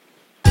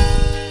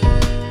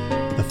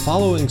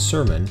following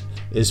sermon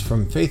is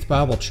from Faith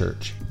Bible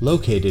Church,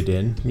 located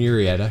in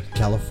Murrieta,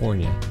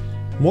 California.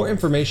 More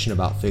information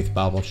about Faith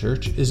Bible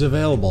Church is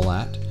available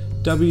at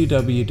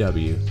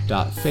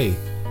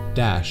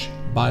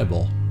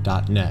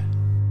www.faith-bible.net.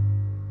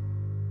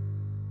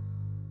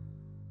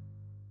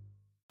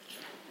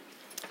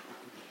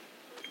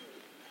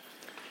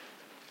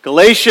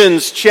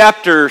 Galatians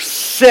chapter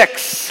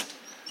 6,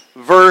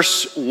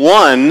 verse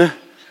 1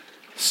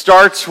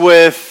 starts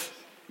with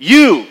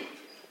you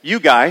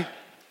guy.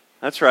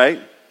 That's right.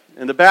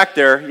 In the back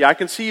there. Yeah, I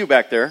can see you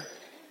back there.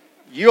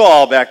 You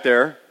all back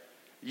there.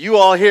 You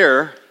all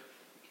here.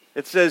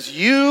 It says,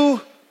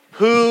 you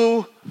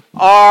who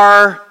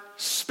are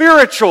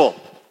spiritual.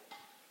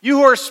 You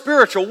who are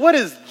spiritual. What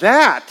is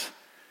that?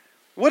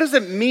 What does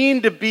it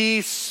mean to be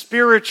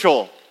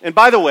spiritual? And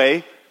by the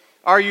way,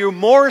 are you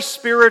more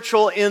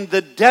spiritual in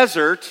the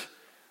desert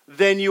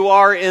than you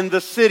are in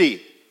the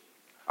city?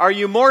 Are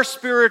you more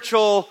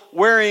spiritual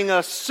wearing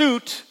a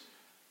suit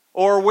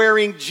or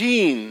wearing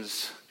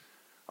jeans?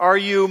 Are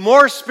you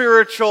more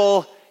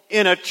spiritual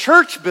in a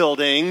church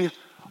building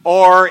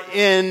or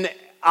in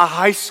a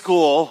high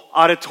school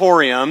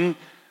auditorium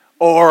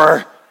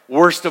or,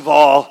 worst of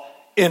all,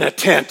 in a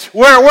tent?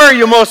 Where are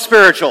you most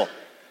spiritual?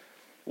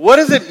 What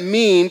does it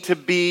mean to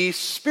be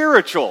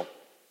spiritual?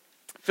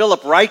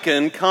 Philip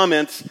Ryken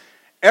comments,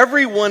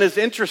 everyone is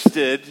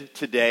interested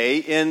today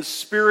in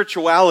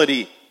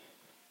spirituality.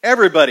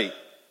 Everybody.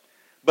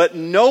 But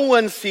no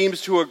one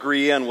seems to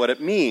agree on what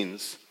it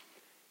means.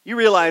 You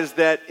realize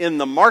that in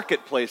the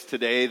marketplace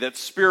today that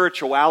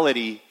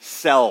spirituality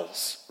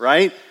sells,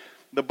 right?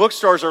 The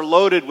bookstores are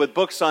loaded with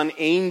books on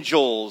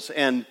angels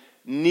and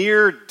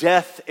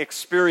near-death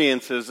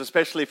experiences,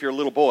 especially if you're a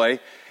little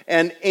boy,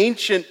 and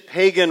ancient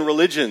pagan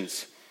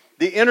religions.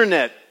 The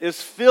internet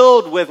is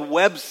filled with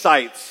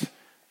websites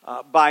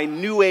by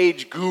New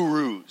Age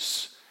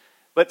gurus.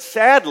 But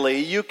sadly,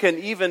 you can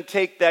even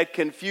take that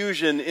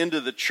confusion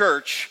into the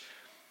church.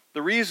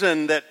 The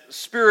reason that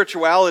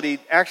spirituality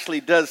actually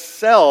does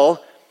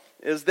sell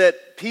is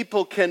that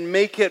people can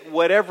make it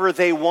whatever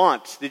they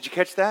want. Did you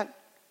catch that?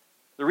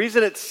 The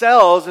reason it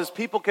sells is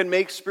people can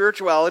make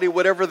spirituality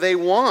whatever they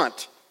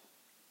want.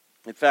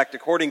 In fact,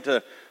 according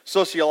to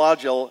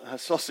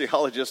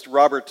sociologist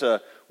Robert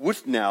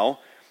Wuthnow,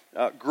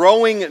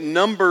 growing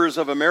numbers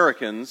of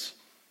Americans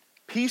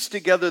piece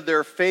together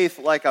their faith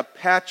like a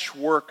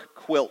patchwork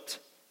quilt.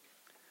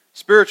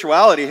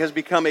 Spirituality has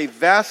become a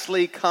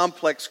vastly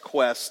complex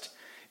quest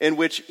in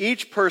which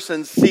each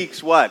person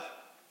seeks what?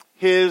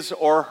 His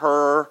or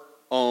her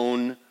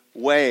own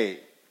way.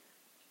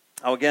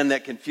 Now again,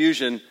 that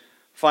confusion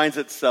finds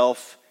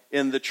itself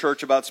in the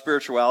church about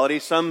spirituality.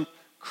 Some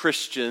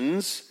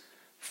Christians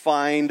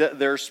find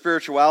their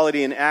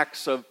spirituality in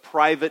acts of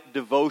private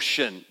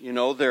devotion. You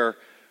know, their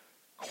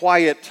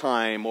quiet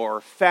time or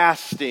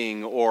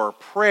fasting or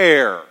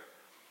prayer.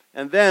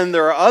 And then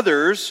there are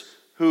others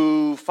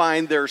who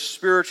find their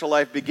spiritual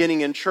life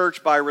beginning in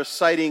church by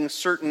reciting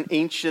certain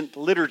ancient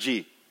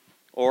liturgy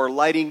or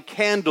lighting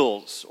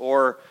candles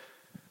or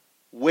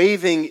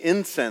waving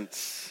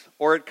incense,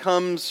 or it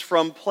comes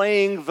from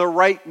playing the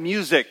right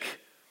music,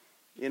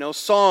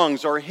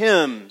 songs or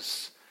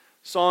hymns,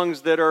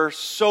 songs that are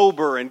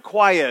sober and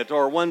quiet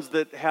or ones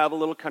that have a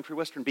little country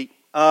western beat,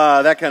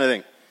 that kind of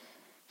thing.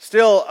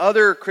 Still,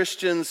 other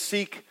Christians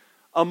seek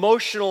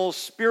emotional,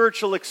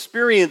 spiritual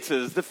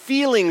experiences. The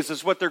feelings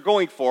is what they're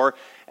going for,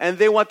 and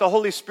they want the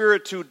Holy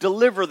Spirit to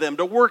deliver them,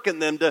 to work in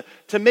them,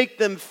 to make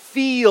them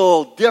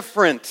feel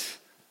different.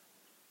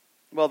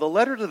 Well, the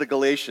letter to the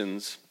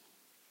Galatians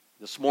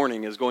this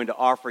morning is going to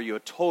offer you a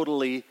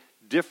totally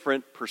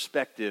different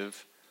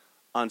perspective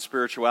on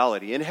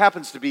spirituality. And it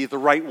happens to be the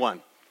right one,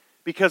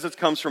 because it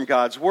comes from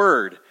God's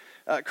Word.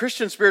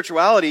 Christian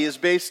spirituality is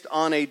based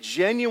on a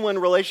genuine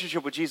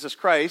relationship with Jesus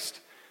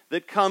Christ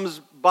that comes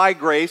by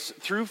grace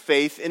through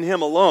faith in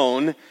Him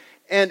alone,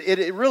 and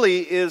it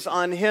really is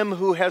on Him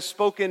who has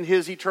spoken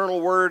His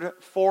eternal word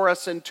for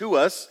us and to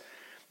us.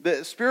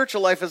 The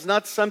spiritual life is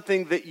not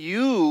something that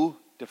you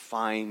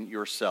define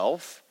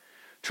yourself.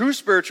 True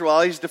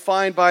spirituality is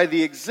defined by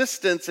the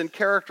existence and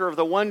character of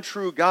the one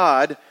true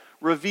God,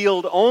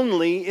 revealed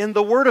only in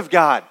the Word of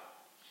God.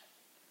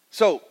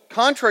 So,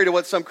 contrary to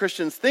what some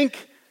Christians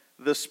think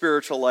the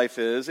spiritual life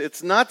is,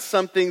 it's not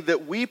something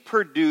that we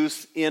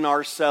produce in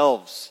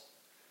ourselves.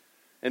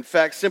 In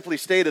fact, simply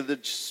stated, the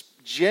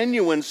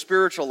genuine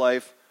spiritual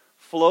life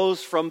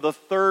flows from the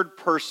third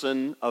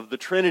person of the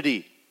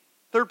Trinity.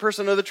 Third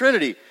person of the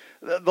Trinity.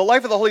 The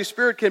life of the Holy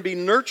Spirit can be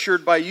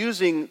nurtured by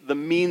using the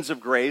means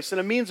of grace, and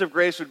a means of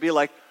grace would be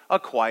like a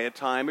quiet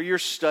time or your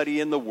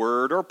study in the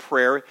Word or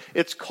prayer.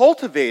 It's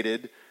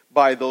cultivated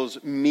by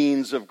those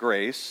means of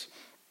grace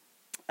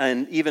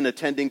and even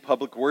attending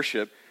public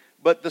worship.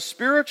 But the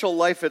spiritual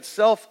life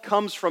itself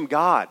comes from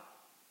God.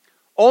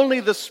 Only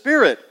the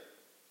Spirit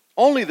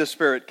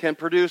can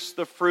produce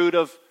the fruit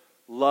of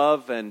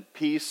love and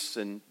peace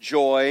and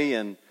joy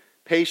and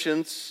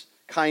patience,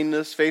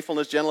 kindness,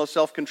 faithfulness, gentleness,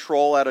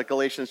 self-control out of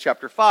Galatians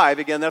chapter 5.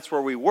 Again, that's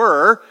where we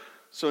were.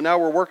 So now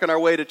we're working our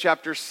way to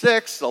chapter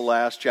 6, the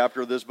last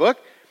chapter of this book.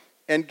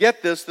 And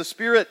get this, the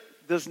Spirit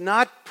does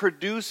not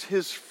produce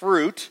his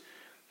fruit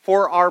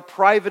for our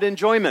private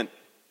enjoyment.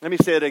 Let me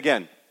say it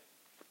again.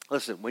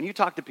 Listen, when you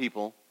talk to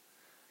people,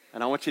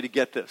 and I want you to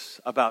get this,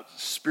 about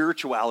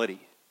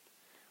spirituality,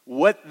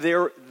 what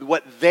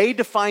they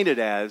define it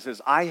as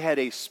is I had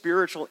a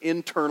spiritual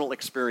internal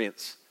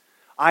experience.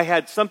 I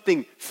had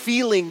something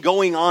feeling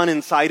going on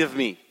inside of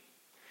me.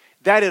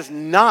 That is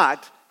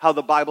not how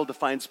the Bible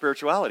defines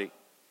spirituality.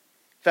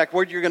 In fact,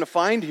 what you're going to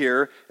find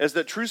here is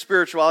that true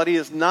spirituality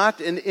is not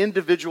an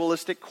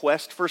individualistic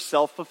quest for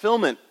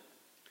self-fulfillment.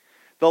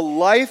 The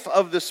life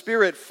of the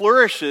Spirit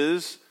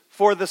flourishes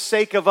for the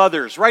sake of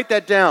others. Write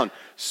that down.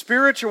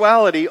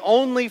 Spirituality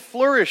only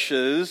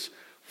flourishes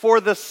for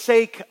the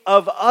sake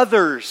of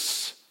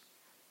others.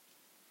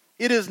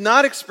 It is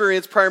not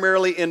experienced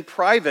primarily in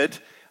private,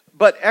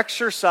 but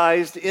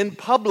exercised in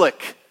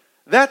public.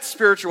 That's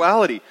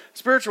spirituality.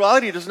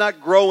 Spirituality does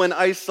not grow in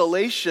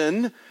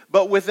isolation,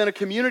 but within a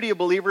community of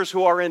believers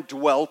who are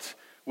indwelt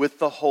with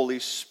the Holy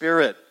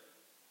Spirit.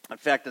 In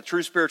fact, the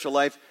true spiritual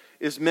life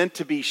is meant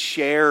to be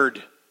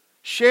shared,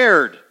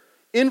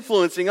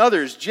 influencing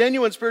others.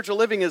 Genuine spiritual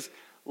living is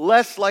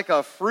less like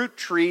a fruit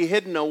tree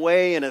hidden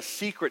away in a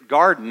secret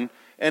garden,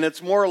 and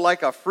it's more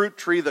like a fruit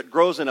tree that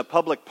grows in a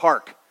public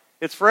park.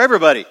 It's for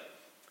everybody.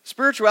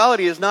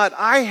 Spirituality is not,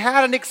 I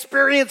had an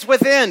experience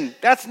within.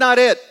 That's not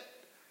it.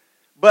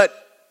 But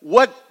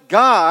what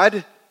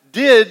God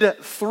did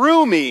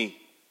through me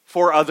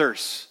for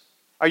others.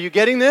 Are you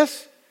getting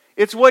this?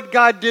 It's what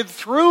God did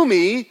through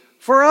me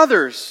for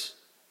others.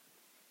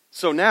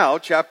 So now,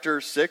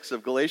 chapter 6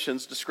 of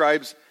Galatians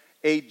describes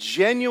a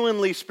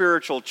genuinely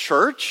spiritual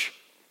church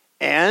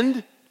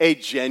and a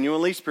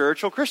genuinely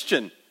spiritual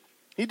Christian.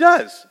 He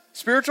does.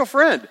 Spiritual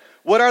friend.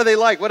 What are they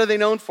like? What are they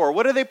known for?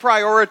 What do they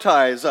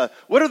prioritize?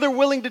 What are they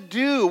willing to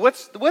do?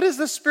 What is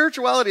the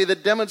spirituality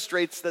that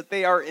demonstrates that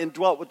they are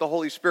indwelt with the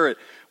Holy Spirit?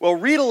 Well,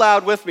 read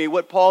aloud with me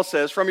what Paul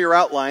says from your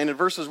outline in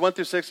verses 1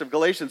 through 6 of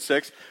Galatians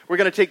 6. We're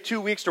going to take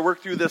 2 weeks to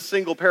work through this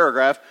single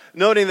paragraph,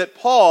 noting that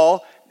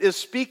Paul is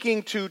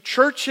speaking to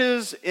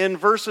churches in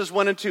verses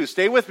 1 and 2.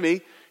 Stay with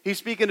me. He's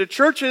speaking to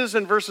churches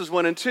in verses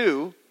 1 and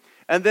 2.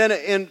 And then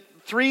in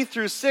 3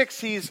 through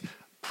 6, he's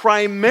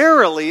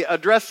primarily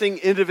addressing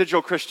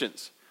individual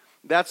Christians.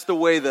 That's the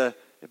way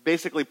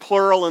basically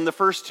plural in the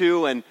first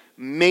 2 and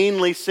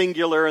mainly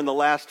singular in the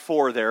last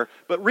 4 there.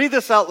 But read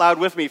this out loud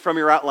with me from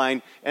your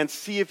outline and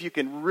see if you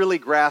can really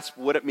grasp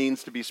what it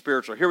means to be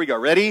spiritual. Here we go.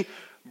 Ready?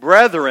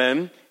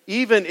 Brethren,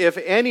 even if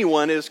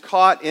anyone is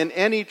caught in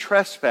any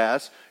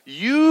trespass,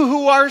 you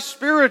who are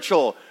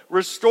spiritual,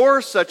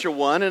 restore such a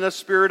one in a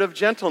spirit of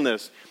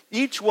gentleness,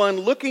 each one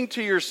looking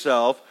to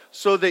yourself,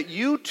 so that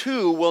you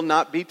too will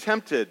not be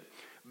tempted.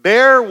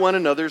 Bear one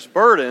another's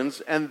burdens,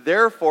 and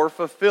therefore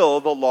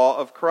fulfill the law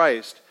of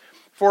Christ.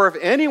 For if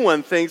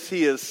anyone thinks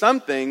he is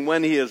something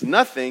when he is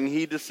nothing,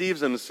 he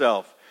deceives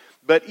himself.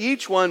 But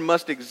each one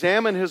must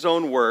examine his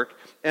own work,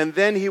 and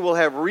then he will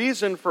have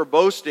reason for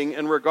boasting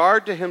in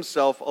regard to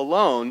himself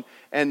alone,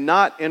 and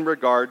not in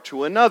regard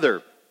to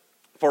another.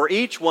 For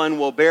each one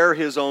will bear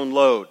his own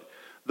load.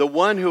 The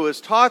one who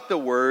is taught the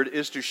word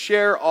is to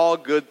share all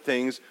good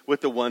things with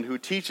the one who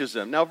teaches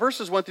them. Now,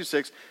 verses 1 through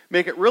 6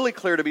 make it really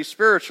clear to be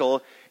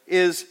spiritual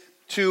is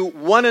to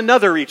one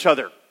another each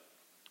other.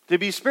 To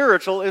be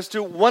spiritual is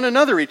to one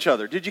another each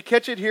other. Did you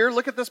catch it here?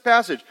 Look at this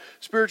passage.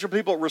 Spiritual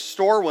people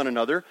restore one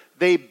another.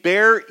 They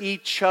bear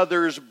each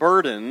other's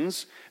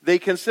burdens. They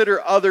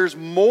consider others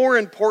more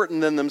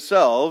important than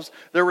themselves.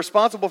 They're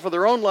responsible for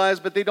their own lives,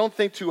 but they don't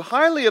think too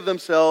highly of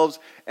themselves,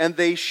 and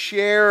they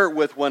share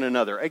with one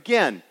another.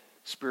 Again,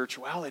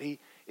 spirituality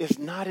is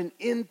not an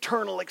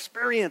internal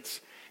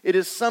experience. It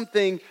is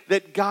something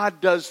that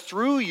God does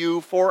through you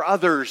for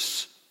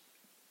others.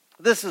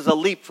 This is a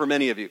leap for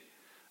many of you.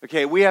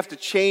 Okay, we have to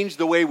change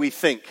the way we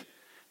think.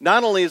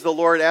 Not only is the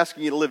Lord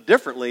asking you to live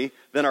differently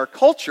than our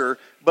culture,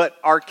 but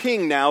our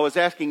King now is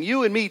asking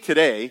you and me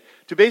today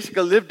to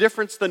basically live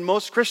different than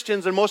most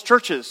Christians and most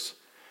churches,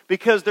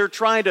 because they're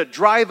trying to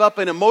drive up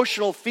an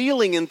emotional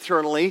feeling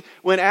internally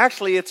when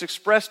actually it's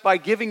expressed by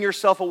giving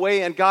yourself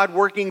away and God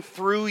working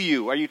through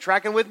you. Are you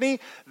tracking with me?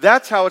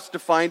 That's how it's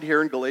defined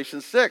here in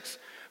Galatians 6.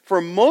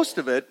 For most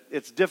of it,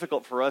 it's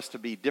difficult for us to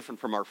be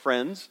different from our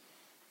friends.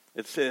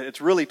 It's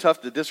really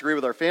tough to disagree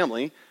with our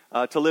family,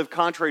 to live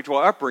contrary to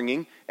our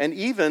upbringing, and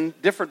even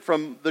different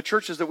from the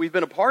churches that we've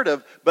been a part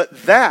of.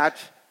 But that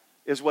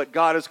is what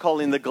God is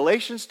calling the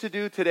Galatians to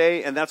do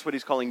today, and that's what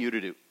he's calling you to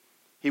do.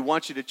 He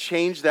wants you to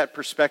change that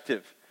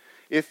perspective.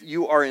 If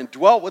you are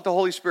indwelt with the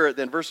Holy Spirit,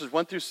 then verses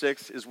 1 through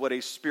 6 is what a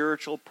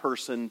spiritual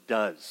person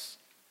does.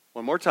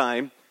 One more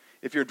time.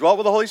 If you're indwelt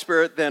with the Holy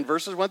Spirit, then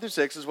verses 1 through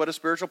 6 is what a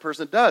spiritual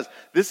person does.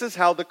 This is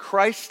how the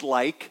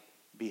Christ-like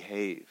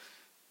behave.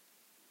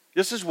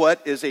 This is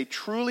what is a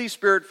truly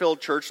Spirit-filled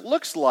church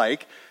looks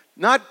like.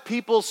 Not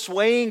people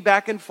swaying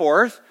back and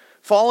forth,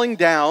 falling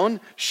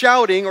down,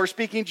 shouting, or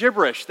speaking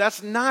gibberish.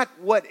 That's not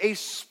what a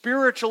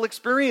spiritual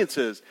experience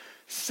is.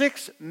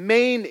 6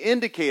 main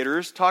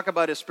indicators talk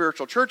about a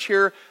spiritual church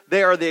here.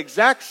 They are the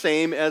exact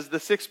same as the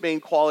 6 main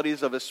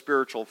qualities of a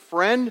spiritual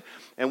friend.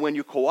 And when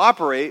you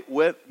cooperate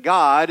with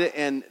God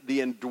and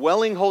the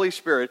indwelling Holy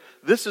Spirit,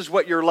 this is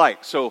what you're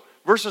like. So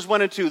verses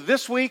 1 and 2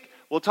 this week,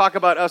 we'll talk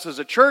about us as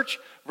a church.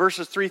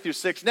 Verses 3 through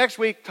 6 next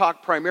week,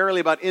 talk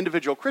primarily about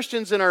individual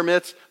Christians in our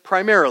midst,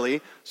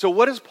 primarily. So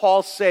what does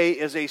Paul say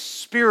is a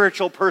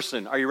spiritual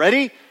person? Are you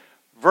ready?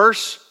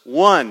 Verse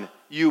 1,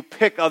 you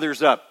pick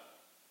others up.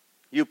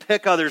 You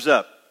pick others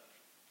up.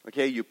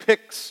 Okay, you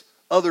picks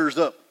others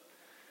up.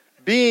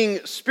 Being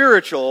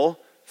spiritual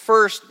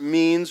first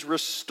means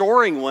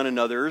restoring one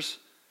another's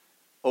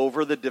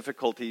over the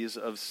difficulties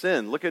of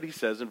sin. Look at what he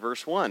says in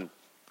verse 1.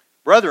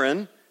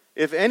 Brethren,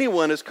 if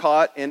anyone is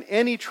caught in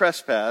any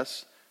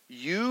trespass,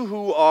 you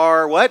who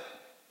are what?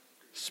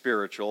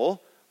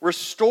 Spiritual.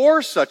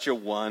 Restore such a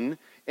one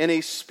in a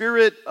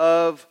spirit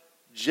of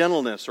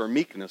gentleness or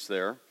meekness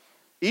there.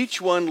 Each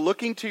one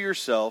looking to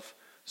yourself,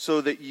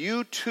 so that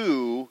you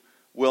too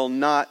will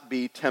not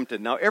be tempted.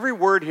 Now, every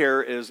word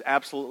here is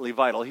absolutely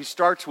vital. He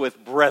starts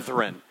with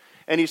brethren,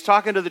 and he's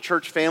talking to the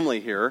church family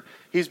here.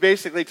 He's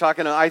basically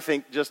talking to, I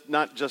think,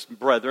 not just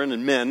brethren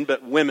and men,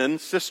 but women,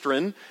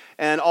 sistren,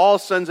 and all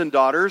sons and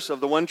daughters of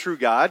the one true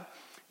God.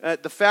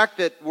 The fact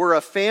that we're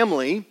a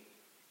family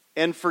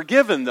and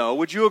forgiven, though,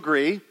 would you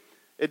agree?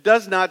 It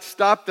does not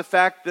stop the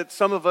fact that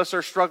some of us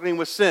are struggling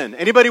with sin.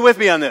 Anybody with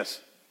me on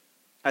this?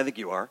 I think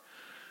you are.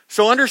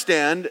 So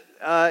understand,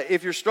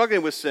 if you're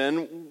struggling with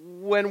sin,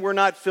 when we're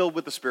not filled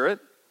with the Spirit,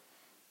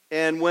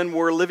 and when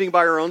we're living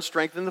by our own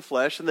strength in the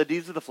flesh, and the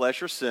deeds of the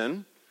flesh are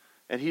sin,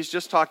 and he's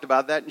just talked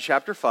about that in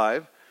chapter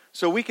 5.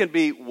 So we can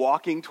be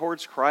walking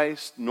towards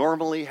Christ,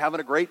 normally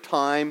having a great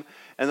time,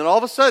 and then all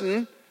of a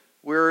sudden,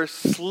 we're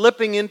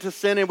slipping into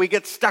sin and we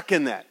get stuck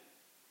in that.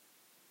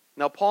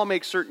 Now, Paul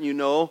makes certain you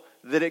know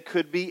that it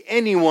could be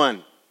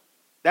anyone.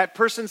 That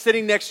person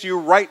sitting next to you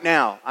right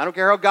now, I don't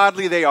care how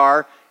godly they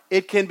are,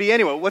 it can be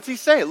anyone. What's he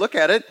say? Look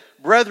at it.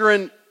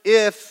 Brethren,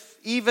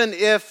 even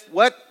if,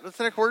 what? What's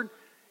the next word?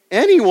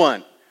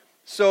 Anyone.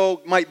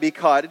 So might be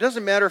caught. It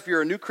doesn't matter if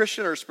you're a new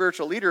Christian or a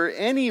spiritual leader,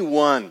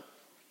 anyone.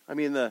 I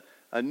mean,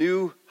 a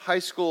new high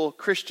school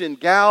Christian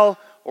gal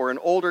or an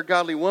older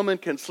godly woman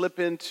can slip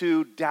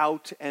into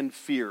doubt and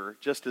fear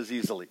just as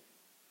easily.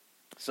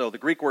 So the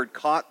Greek word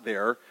caught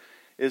there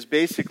is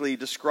basically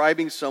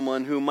describing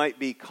someone who might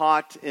be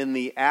caught in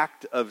the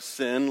act of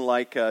sin,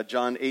 like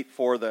John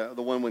 8:4,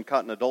 the one when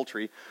caught in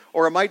adultery.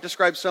 Or it might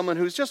describe someone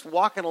who's just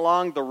walking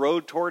along the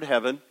road toward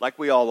heaven, like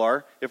we all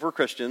are, if we're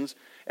Christians,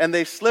 and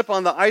they slip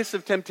on the ice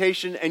of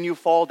temptation and you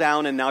fall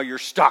down and now you're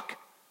stuck.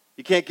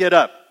 You can't get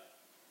up.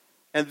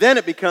 And then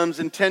it becomes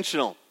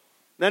intentional.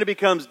 Then it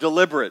becomes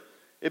deliberate.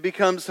 It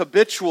becomes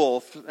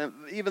habitual,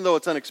 even though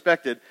it's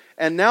unexpected.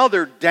 And now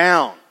they're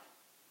down.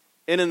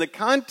 And in the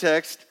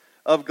context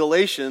of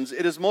Galatians,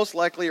 it is most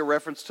likely a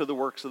reference to the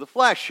works of the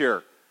flesh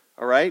here.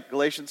 All right?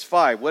 Galatians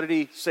 5. What did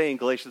he say in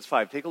Galatians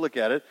 5? Take a look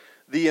at it.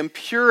 The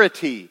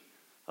impurity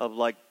of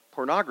like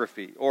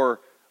pornography, or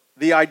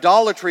the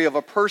idolatry of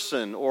a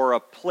person or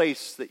a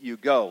place that you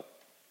go.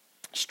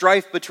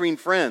 Strife between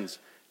friends.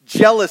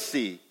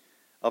 Jealousy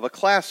of a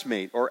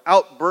classmate, or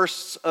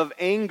outbursts of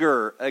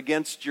anger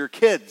against your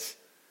kids,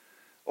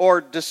 or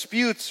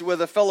disputes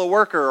with a fellow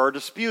worker, or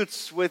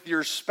disputes with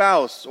your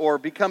spouse, or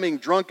becoming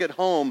drunk at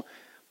home.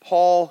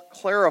 Paul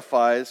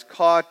clarifies,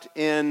 caught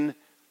in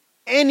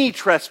any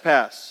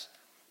trespass.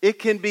 It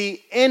can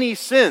be any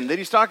sin that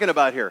he's talking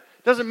about here.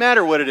 It doesn't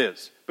matter what it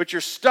is, but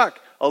you're stuck.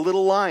 A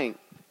little lying,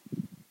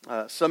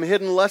 some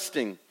hidden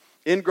lusting,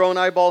 ingrown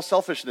eyeball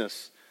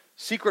selfishness,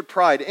 secret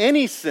pride,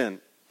 any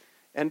sin.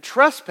 And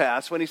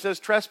trespass, when he says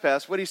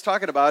trespass, what he's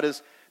talking about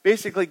is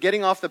basically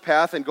getting off the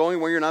path and going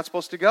where you're not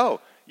supposed to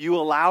go. You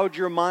allowed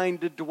your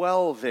mind to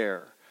dwell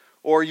there,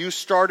 or you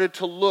started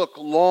to look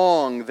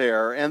long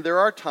there. And there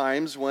are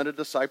times when a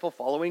disciple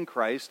following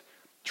Christ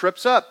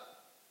trips up.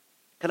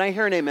 Can I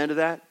hear an amen to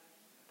that?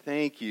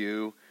 Thank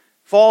you.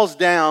 Falls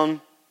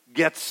down,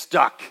 gets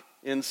stuck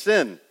in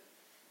sin.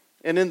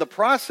 And in the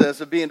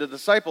process of being a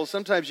disciple,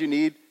 sometimes you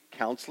need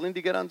counseling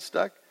to get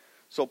unstuck.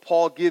 So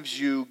Paul gives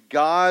you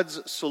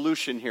God's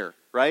solution here,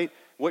 right?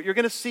 What you're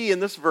going to see in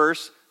this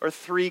verse are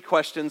 3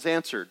 questions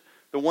answered.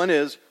 The one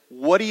is,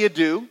 what do you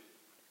do?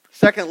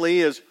 Secondly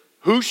is,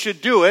 who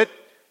should do it?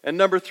 And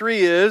number 3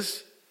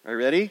 is, are you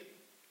ready?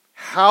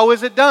 How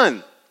is it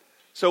done?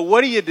 So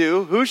what do you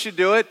do? Who should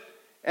do it?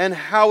 And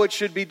how it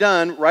should be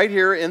done right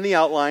here in the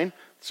outline.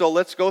 So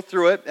let's go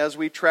through it as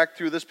we track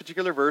through this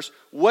particular verse.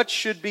 What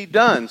should be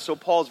done? So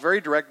Paul's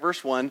very direct.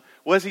 Verse 1,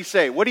 what does he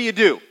say? What do you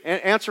do?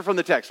 Answer from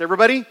the text.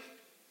 Everybody?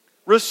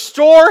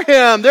 Restore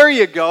him. There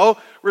you go.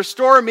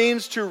 Restore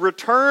means to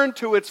return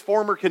to its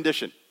former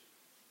condition.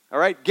 All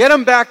right? Get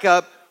him back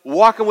up,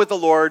 walking with the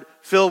Lord,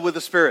 filled with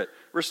the Spirit.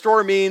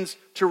 Restore means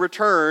to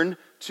return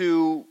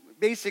to,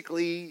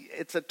 basically,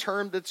 it's a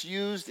term that's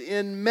used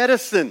in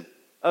medicine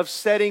of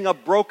setting a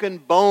broken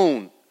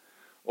bone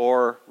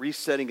or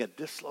resetting a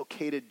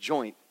dislocated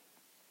joint.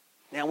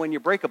 Now, when you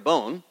break a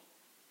bone,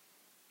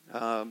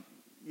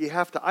 you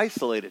have to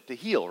isolate it to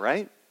heal,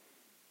 right?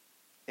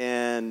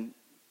 And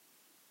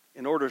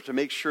in order to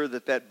make sure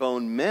that that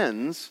bone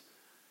mends,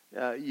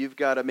 you've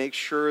got to make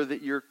sure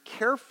that you're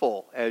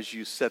careful as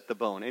you set the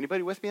bone.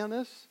 Anybody with me on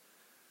this?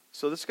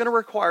 So this is going to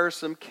require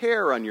some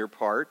care on your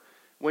part.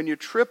 When you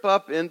trip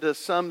up into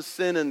some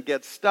sin and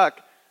get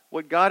stuck,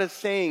 what God is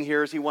saying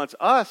here is he wants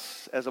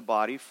us as a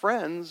body,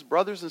 friends,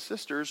 brothers and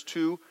sisters,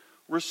 to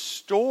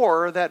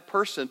restore that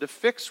person, to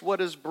fix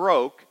what is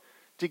broke,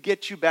 to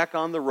get you back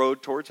on the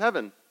road towards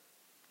heaven.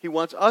 He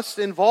wants us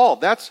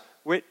involved.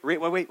 Wait.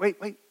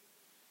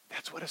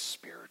 That's what a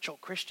spiritual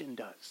Christian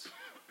does.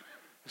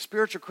 A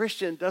spiritual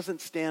Christian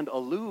doesn't stand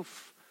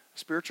aloof. A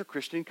spiritual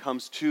Christian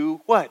comes to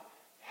what?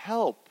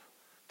 Help,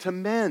 to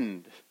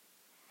mend.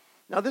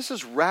 Now this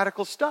is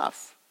radical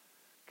stuff,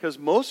 because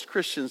most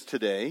Christians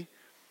today,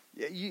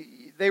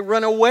 they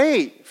run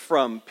away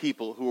from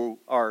people who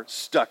are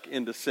stuck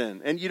into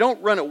sin. And you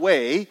don't run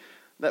away.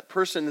 That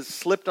person has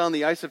slipped on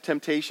the ice of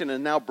temptation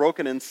and now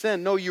broken in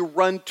sin. No, you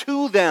run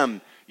to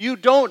them. You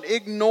don't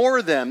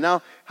ignore them.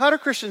 Now, how do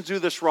Christians do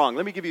this wrong?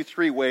 Let me give you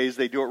 3 ways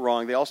they do it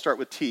wrong. They all start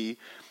with T.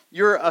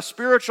 You're a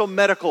spiritual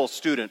medical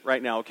student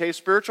right now, okay?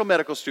 Spiritual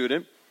medical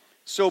student.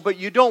 But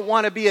you don't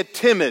want to be a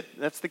timid.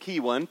 That's the key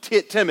one.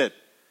 Timid.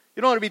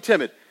 You don't want to be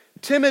timid.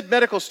 Timid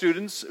medical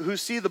students who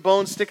see the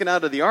bone sticking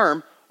out of the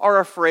arm are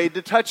afraid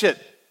to touch it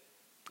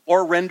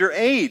or render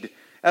aid.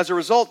 As a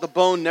result, the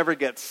bone never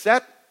gets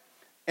set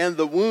and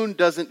the wound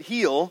doesn't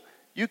heal.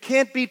 You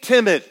can't be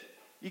timid.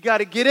 You got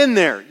to get in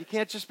there. You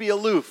can't just be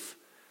aloof.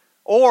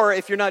 Or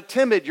if you're not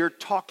timid, you're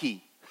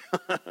talky.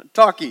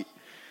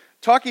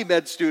 Talky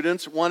med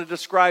students want to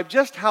describe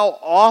just how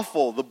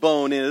awful the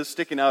bone is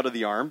sticking out of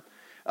the arm.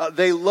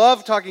 They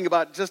love talking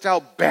about just how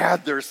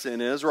bad their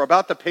sin is, or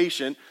about the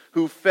patient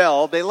who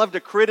fell. They love to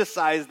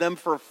criticize them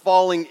for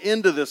falling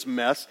into this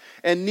mess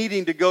and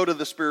needing to go to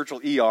the spiritual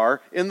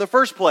ER in the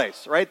first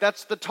place, right?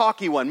 That's the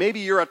talky one.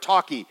 Maybe you're a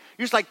talky. You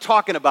just like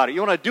talking about it. You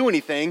don't want to do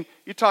anything,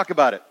 you talk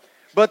about it.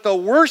 But the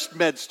worst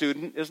med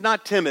student is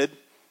not timid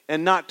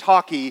and not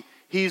talky.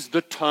 He's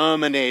the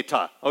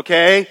terminator,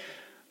 okay?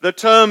 The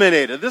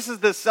terminator. This is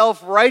the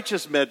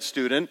self-righteous med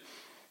student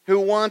who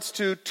wants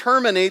to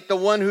terminate the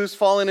one who's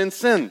fallen in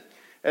sin,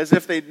 as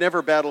if they'd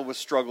never battled with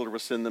struggle or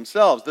with sin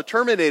themselves. The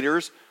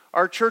terminators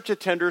are church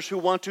attenders who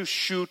want to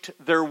shoot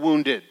their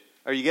wounded.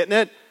 Are you getting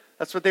it?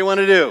 That's what they want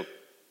to do.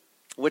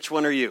 Which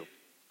one are you?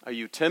 Are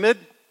you timid?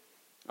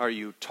 Are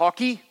you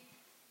talky?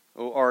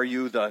 Or are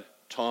you the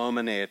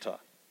terminator?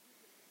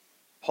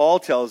 Paul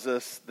tells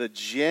us the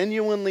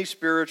genuinely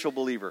spiritual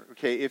believer,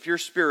 okay, if you're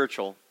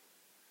spiritual,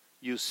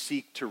 you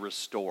seek to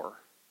restore.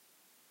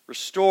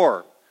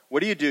 Restore.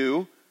 What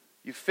do?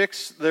 You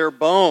fix their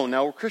bone.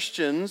 Now,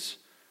 Christians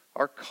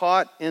are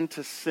caught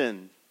into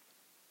sin.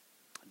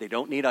 They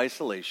don't need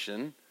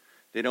isolation.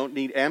 They don't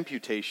need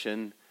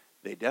amputation.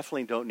 They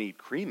definitely don't need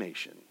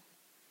cremation.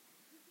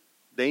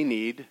 They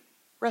need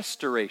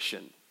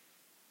restoration.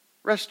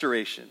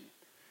 Restoration.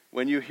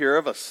 When you hear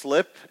of a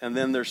slip and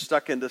then they're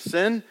stuck into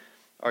sin,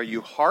 are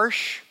you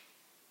harsh?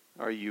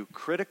 Are you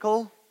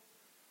critical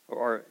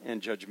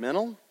and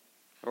judgmental?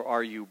 Or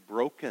are you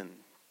broken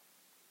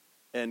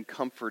and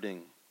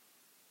comforting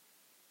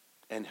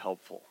and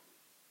helpful?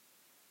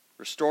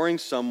 Restoring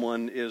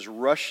someone is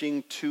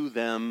rushing to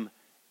them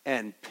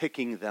and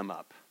picking them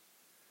up.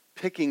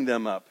 Picking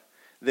them up.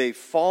 They've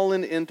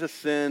fallen into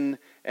sin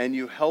and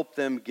you help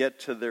them get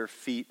to their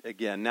feet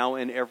again. Now,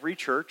 in every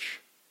church,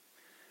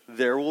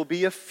 there will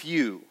be a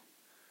few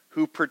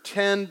who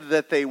pretend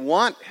that they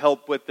want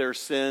help with their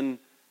sin,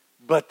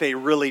 but they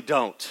really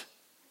don't.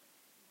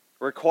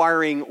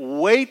 Requiring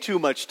way too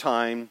much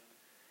time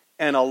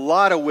and a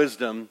lot of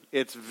wisdom.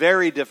 It's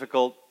very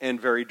difficult and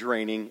very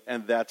draining,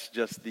 and that's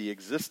just the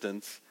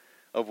existence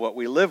of what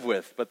we live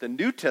with. But the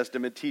New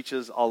Testament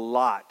teaches a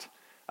lot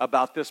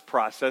about this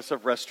process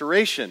of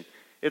restoration.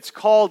 It's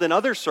called in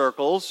other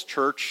circles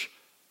church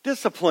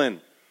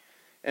discipline.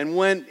 And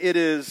when it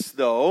is,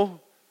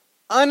 though,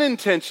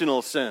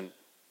 unintentional sin,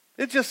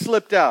 it just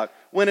slipped out.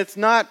 When it's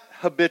not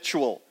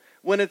habitual,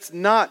 when it's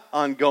not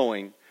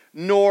ongoing,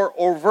 nor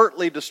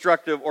overtly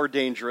destructive or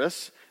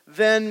dangerous,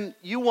 then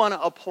you want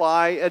to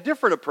apply a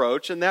different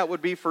approach, and that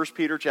would be 1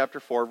 Peter chapter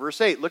 4,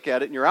 verse 8. Look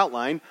at it in your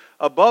outline.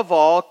 Above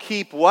all,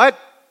 keep what?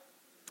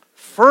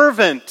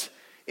 Fervent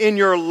in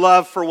your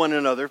love for one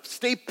another.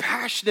 Stay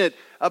passionate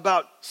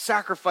about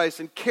sacrifice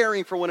and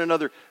caring for one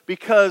another,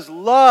 because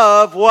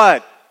love,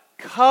 what?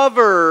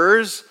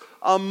 Covers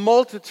a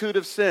multitude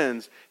of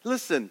sins.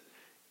 Listen,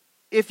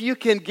 if you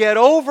can get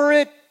over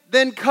it,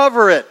 then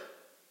cover it.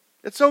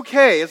 It's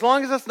okay, as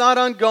long as it's not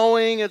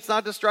ongoing, it's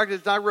not destructive,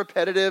 it's not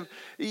repetitive.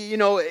 You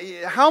know,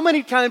 how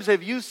many times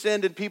have you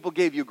sinned and people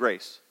gave you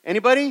grace?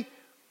 Anybody?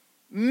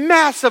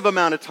 Massive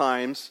amount of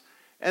times,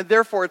 and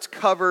therefore it's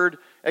covered.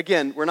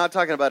 Again, we're not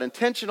talking about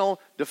intentional,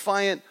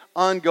 defiant,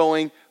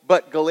 ongoing,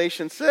 but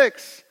Galatians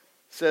 6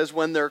 says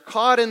when they're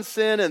caught in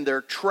sin and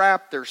they're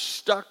trapped, they're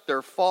stuck,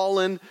 they're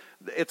fallen,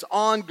 it's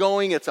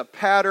ongoing, it's a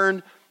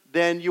pattern,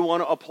 then you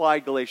want to apply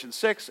Galatians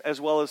 6, as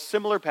well as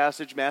similar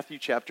passage, Matthew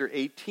chapter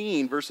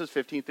 18, verses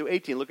 15 through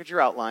 18. Look at your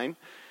outline.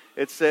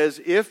 It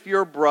says, if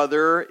your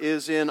brother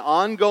is in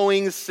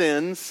ongoing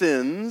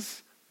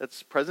sins,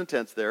 that's present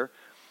tense there.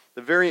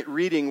 The variant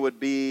reading would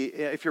be,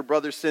 if your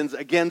brother sins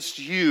against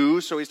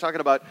you, so he's talking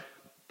about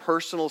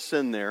personal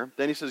sin there.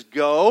 Then he says,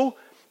 go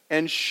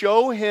and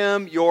show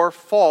him your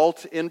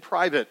fault in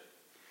private.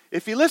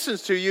 If he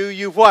listens to you,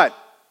 you've what?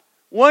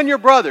 Won your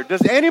brother.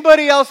 Does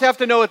anybody else have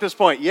to know at this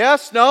point?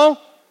 Yes? No?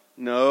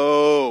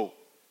 No.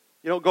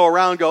 You don't go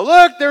around and go,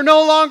 look, they're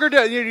no longer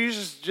dead. You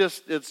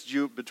just it's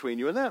between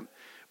you and them.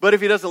 But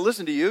if he doesn't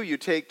listen to you, you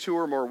take two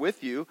or more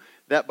with you,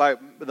 that by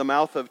the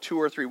mouth of 2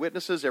 or 3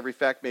 witnesses, every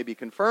fact may be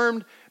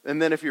confirmed.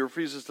 And then if he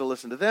refuses to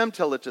listen to them,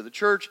 tell it to the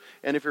church.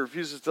 And if he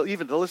refuses to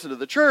even to listen to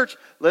the church,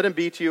 let him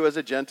be to you as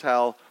a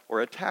Gentile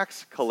or a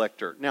tax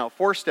collector. Now,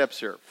 4 steps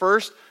here.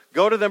 First,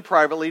 go to them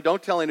privately.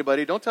 Don't tell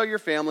anybody. Don't tell your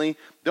family.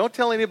 Don't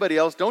tell anybody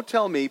else. Don't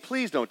tell me.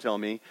 Please don't tell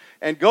me.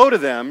 And go to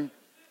them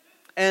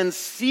and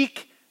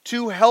seek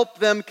to help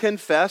them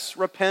confess,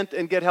 repent,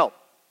 and get help.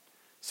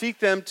 Seek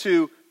them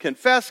to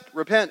confess,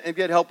 repent, and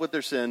get help with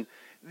their sin.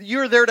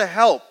 You're there to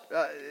help.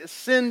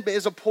 Sin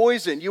is a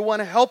poison. You want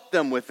to help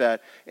them with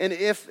that. And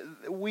if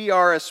we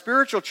are a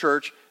spiritual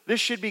church, this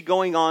should be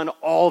going on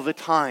all the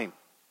time.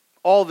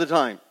 All the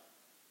time.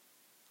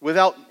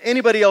 Without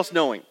anybody else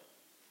knowing.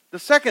 The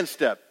second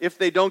step, if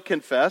they don't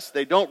confess,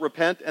 they don't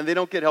repent, and they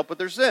don't get help with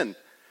their sin,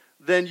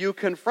 then you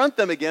confront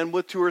them again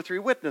with 2 or 3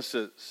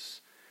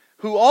 witnesses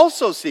who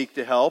also seek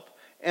to help,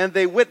 and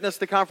they witness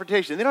the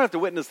confrontation. They don't have to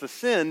witness the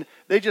sin,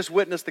 they just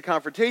witness the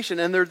confrontation,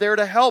 and they're there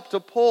to help, to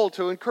pull,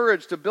 to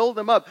encourage, to build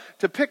them up,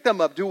 to pick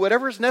them up, do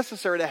whatever is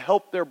necessary to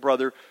help their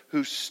brother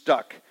who's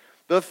stuck.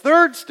 The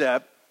third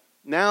step,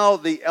 now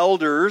the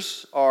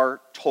elders are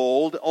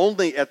told,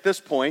 only at this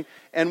point,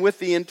 and with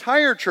the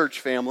entire church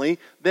family,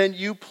 then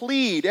you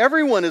plead,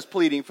 everyone is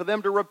pleading for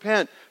them to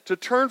repent, to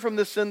turn from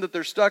the sin that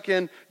they're stuck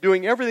in,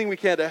 doing everything we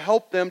can to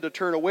help them to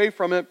turn away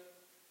from it.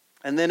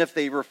 And then if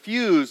they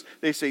refuse,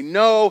 they say,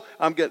 no,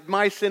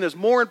 my sin is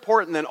more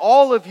important than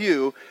all of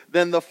you,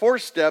 then the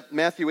 4th step,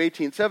 Matthew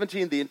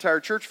 18:17, the entire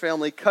church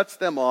family cuts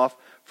them off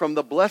from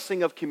the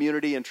blessing of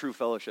community and true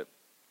fellowship.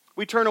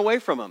 We turn away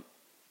from them.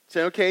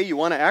 Say, okay, you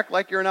want to act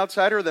like you're an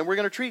outsider, then we're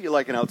going to treat you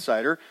like an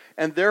outsider.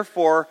 And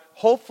therefore,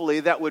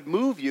 hopefully that would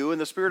move you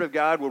and the Spirit of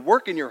God would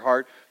work in your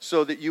heart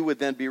so that you would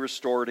then be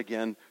restored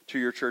again to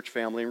your church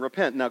family and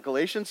repent. Now,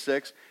 Galatians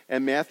 6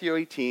 and Matthew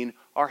 18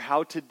 are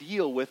how to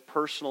deal with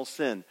personal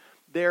sin.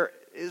 There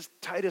is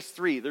Titus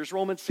 3. There's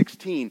Romans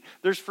 16.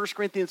 There's 1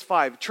 Corinthians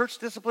 5. Church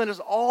discipline is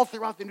all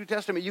throughout the New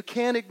Testament. You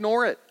can't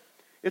ignore it.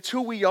 It's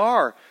who we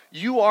are.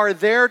 You are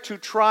there to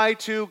try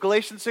to,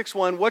 Galatians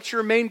 6:1, what's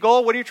your main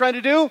goal? What are you trying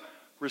to do?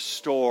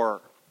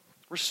 Restore.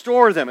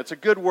 Restore them. It's a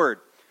good word.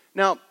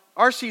 Now,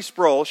 R.C.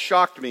 Sproul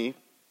shocked me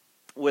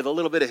with a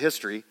little bit of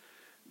history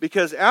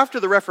because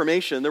after the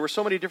Reformation, there were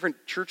so many different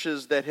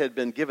churches that had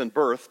been given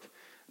birth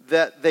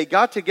that they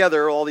got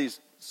together, all these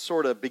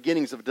sort of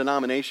beginnings of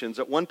denominations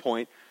at one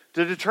point,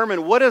 to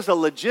determine what is a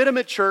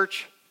legitimate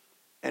church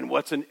and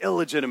what's an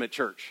illegitimate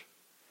church.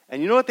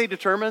 And you know what they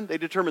determined? They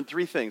determined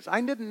 3 things. I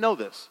didn't know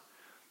this.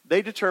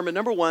 They determined,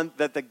 number 1,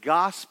 that the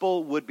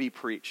gospel would be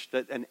preached,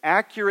 that an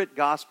accurate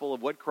gospel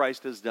of what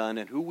Christ has done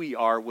and who we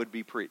are would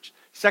be preached.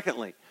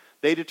 Secondly,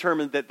 they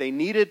determined that they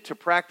needed to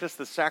practice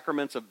the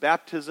sacraments of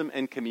baptism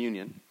and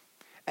communion.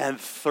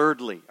 And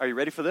thirdly, are you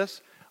ready for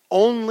this?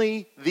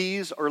 Only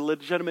these are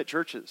legitimate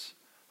churches.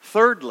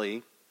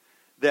 Thirdly,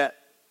 that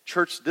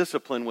church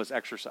discipline was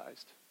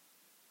exercised.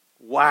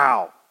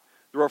 Wow.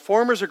 The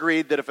Reformers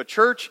agreed that if a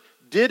church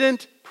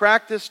didn't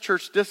practice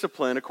church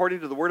discipline according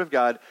to the Word of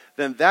God,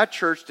 then that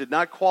church did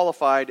not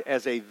qualify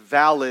as a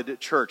valid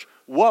church.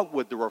 What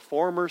would the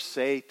Reformers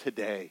say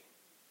today?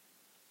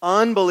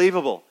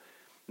 Unbelievable.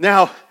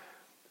 Now,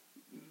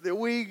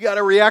 we got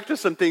to react to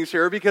some things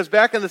here because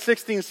back in the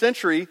 16th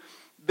century,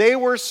 they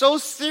were so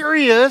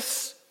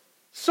serious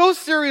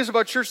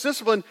about church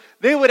discipline,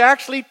 they would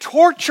actually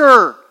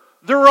torture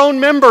their own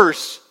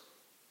members.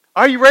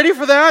 Are you ready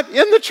for that?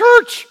 In the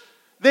church.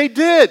 They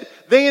did.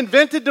 They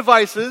invented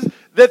devices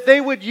that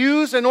they would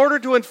use in order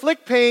to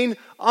inflict pain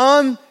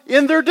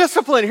in their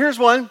discipline. Here's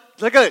one.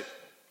 Look at it.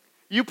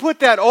 You put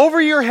that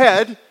over your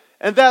head,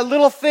 and that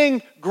little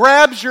thing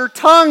grabs your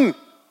tongue.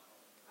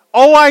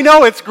 Oh, I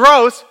know, it's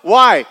gross.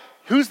 Why?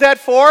 Who's that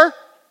for?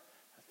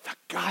 The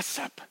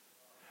gossip.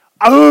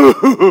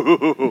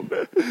 Oh,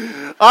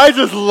 I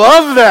just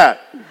love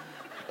that.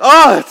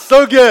 Oh, it's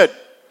so good.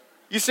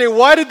 You say,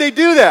 why did they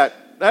do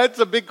that? That's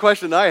a big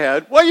question I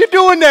had. Why are you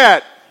doing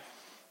that?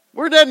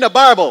 Where's that in the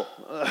Bible?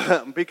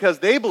 Because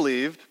they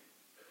believed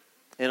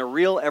in a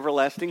real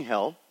everlasting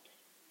hell,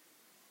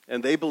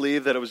 and they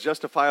believed that it was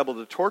justifiable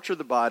to torture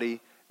the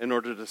body in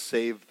order to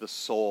save the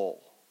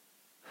soul.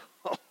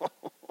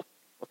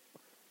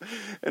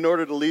 In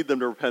order to lead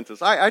them to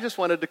repentance. I just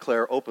want to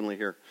declare openly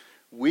here,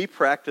 we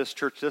practice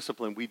church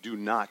discipline. We do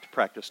not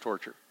practice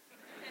torture.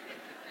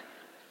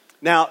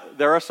 Now,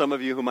 there are some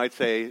of you who might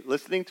say,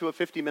 listening to a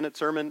 50-minute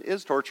sermon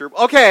is torture.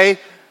 Okay.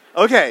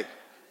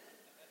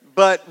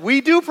 But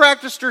we do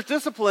practice church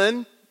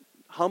discipline.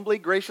 humbly,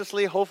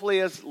 graciously, hopefully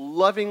as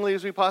lovingly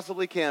as we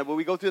possibly can, but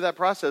we go through that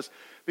process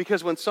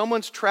because when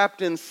someone's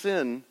trapped in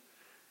sin,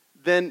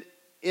 then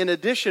in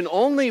addition,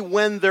 only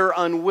when they're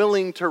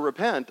unwilling to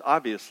repent,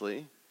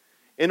 obviously,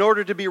 in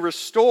order to be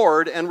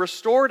restored, and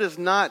restored is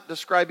not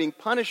describing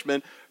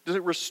punishment,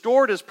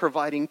 restored is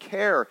providing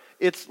care.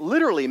 It's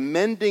literally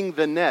mending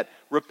the net,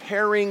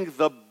 repairing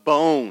the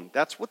bone.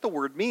 That's what the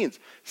word means.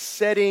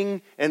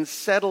 Setting and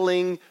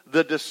settling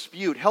the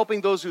dispute,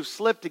 helping those who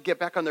slip to get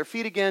back on their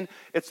feet again.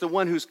 It's the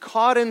one who's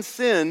caught in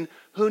sin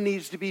who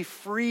needs to be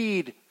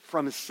freed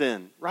from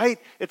sin, right?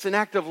 It's an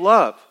act of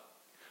love.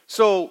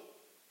 So,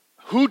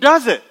 who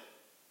does it?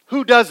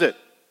 Who does it?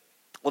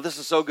 Well, this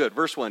is so good.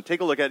 Verse 1,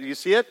 take a look at it. You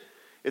see it?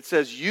 It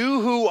says,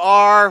 you who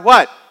are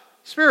what?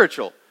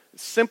 Spiritual.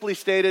 It's simply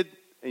stated,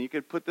 and you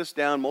could put this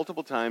down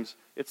multiple times,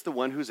 it's the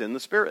one who's in the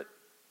Spirit.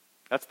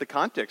 That's the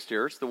context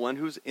here. It's the one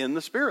who's in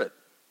the Spirit.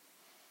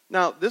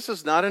 Now, this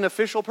is not an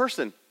official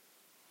person.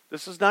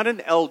 This is not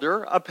an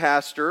elder, a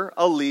pastor,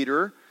 a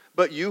leader,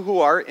 but you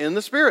who are in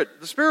the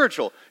Spirit, the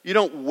spiritual. You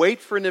don't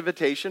wait for an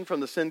invitation from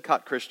the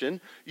sin-caught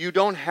Christian. You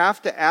don't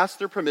have to ask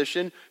their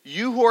permission.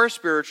 You who are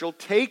spiritual,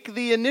 take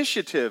the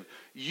initiative.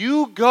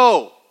 You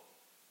go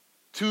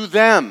to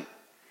them,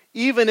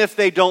 even if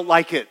they don't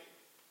like it.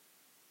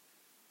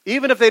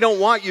 Even if they don't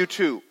want you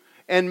to.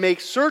 And make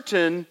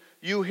certain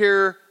you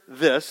hear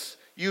this.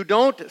 You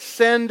don't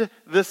send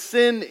the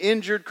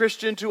sin-injured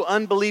Christian to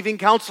unbelieving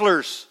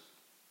counselors,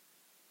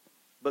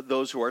 but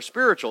those who are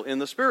spiritual, in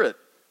the Spirit,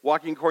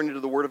 walking according to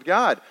the Word of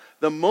God.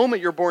 The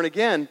moment you're born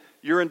again,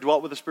 you're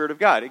indwelt with the Spirit of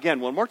God. Again,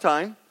 one more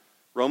time,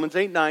 Romans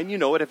 8:9, you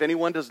know it. If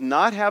anyone does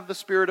not have the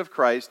Spirit of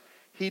Christ,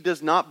 he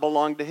does not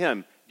belong to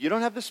him. If you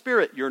don't have the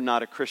Spirit, you're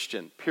not a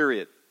Christian,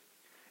 period.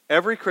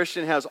 Every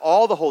Christian has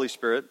all the Holy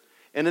Spirit,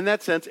 and in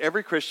that sense,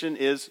 every Christian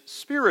is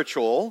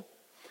spiritual.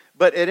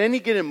 But at any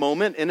given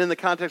moment, and in the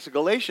context of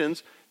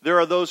Galatians, there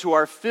are those who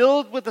are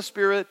filled with the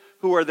Spirit,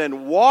 who are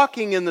then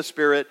walking in the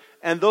Spirit,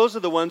 and those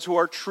are the ones who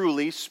are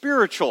truly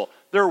spiritual.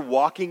 They're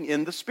walking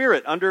in the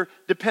Spirit, under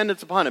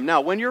dependence upon Him.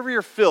 Now, whenever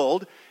you're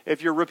filled,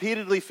 if you're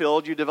repeatedly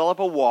filled, you develop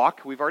a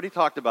walk. We've already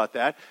talked about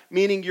that,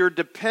 meaning you're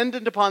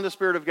dependent upon the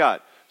Spirit of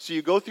God. So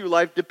you go through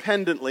life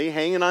dependently,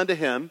 hanging on to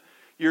Him.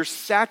 You're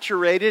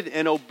saturated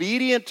and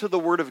obedient to the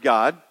Word of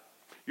God.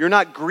 You're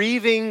not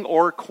grieving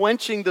or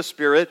quenching the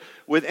Spirit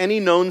with any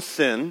known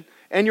sin.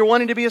 And you're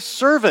wanting to be a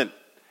servant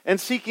and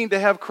seeking to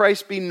have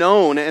Christ be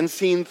known and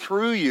seen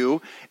through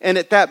you. And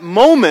at that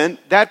moment,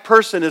 that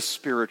person is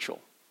spiritual.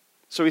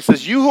 So he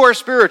says, you who are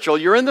spiritual,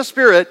 you're in the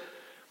Spirit.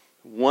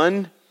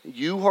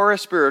 You who are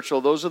spiritual,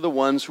 those are the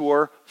ones who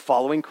are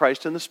following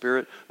Christ in the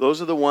Spirit.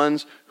 Those are the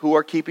ones who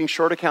are keeping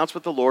short accounts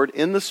with the Lord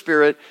in the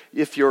Spirit.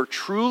 If you're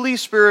truly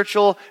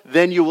spiritual,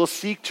 then you will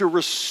seek to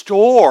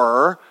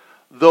restore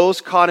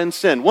those caught in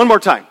sin. One more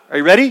time. Are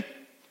you ready?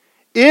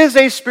 Is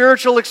a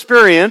spiritual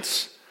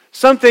experience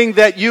something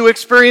that you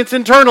experience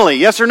internally?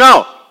 Yes or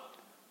no?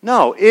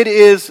 No, it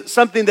is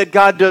something that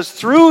God does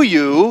through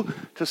you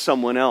to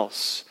someone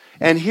else.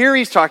 And here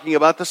he's talking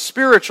about the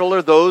spiritual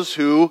are those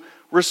who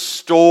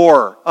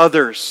restore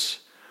others.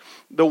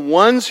 The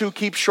ones who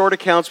keep short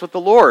accounts with the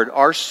Lord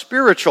are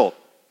spiritual.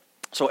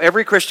 So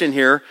every Christian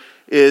here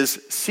is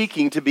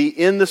seeking to be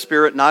in the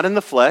Spirit, not in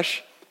the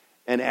flesh.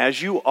 And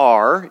as you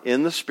are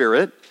in the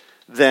Spirit,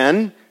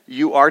 then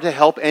you are to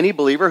help any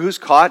believer who's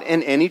caught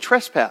in any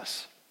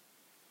trespass.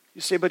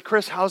 You say, but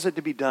Chris, how's it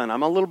to be done?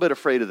 I'm a little bit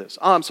afraid of this.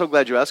 Oh, I'm so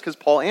glad you asked, because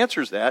Paul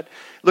answers that.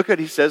 Look what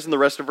he says in the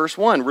rest of verse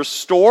 1.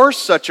 Restore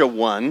such a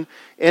one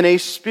in a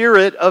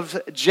spirit of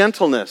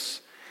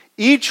gentleness,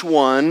 each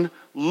one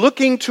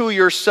looking to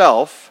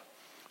yourself,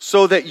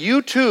 so that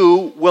you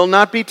too will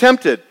not be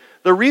tempted.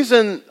 The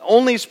reason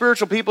only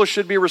spiritual people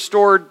should be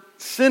restored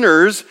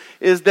sinners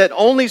is that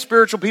only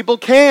spiritual people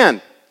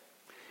can.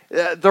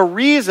 The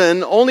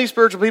reason only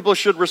spiritual people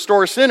should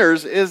restore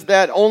sinners is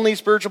that only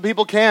spiritual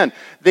people can.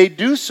 They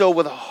do so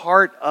with a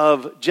heart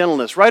of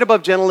gentleness. Right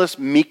above gentleness,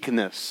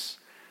 meekness.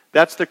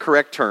 That's the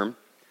correct term.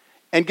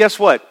 And guess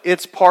what?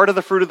 It's part of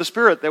the fruit of the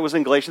Spirit that was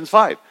in Galatians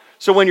 5.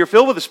 So when you're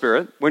filled with the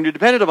Spirit, when you're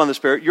dependent upon the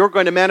Spirit, you're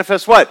going to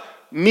manifest what?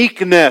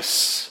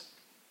 Meekness.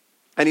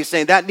 And he's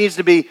saying that needs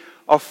to be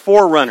a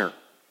forerunner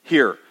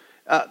here.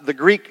 The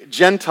Greek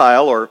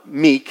Gentile, or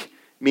meek,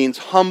 means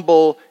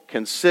humble,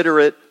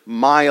 considerate,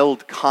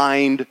 mild,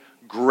 kind,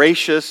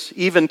 gracious,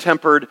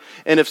 even-tempered.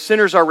 And if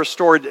sinners are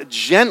restored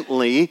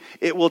gently,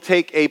 it will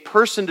take a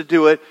person to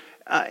do it,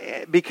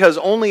 because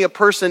only a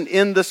person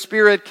in the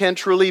Spirit can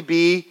truly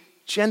be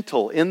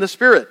gentle in the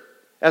Spirit.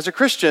 As a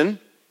Christian,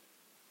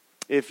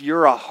 if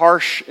you're a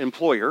harsh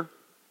employer,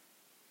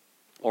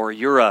 or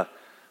you're a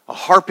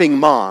harping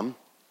mom,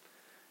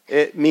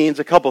 it means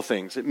a couple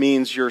things. It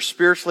means you're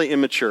spiritually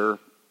immature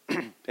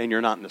and you're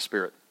not in the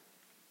Spirit.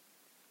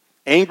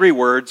 Angry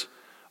words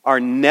are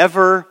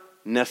never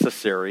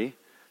necessary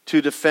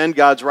to defend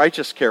God's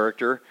righteous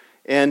character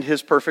and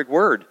His perfect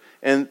word.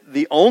 And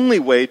the only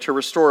way to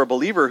restore a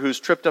believer who's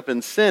tripped up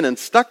in sin and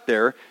stuck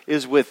there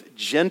is with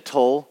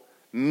gentle,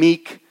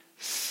 meek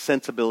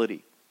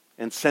sensibility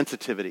and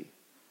sensitivity.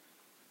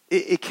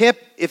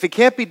 if it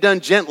can't be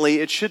done gently,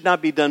 it should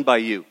not be done by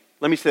you.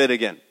 Let me say that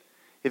again.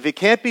 If it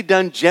can't be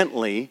done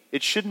gently,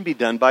 it shouldn't be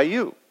done by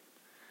you.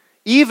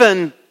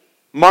 Even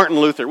Martin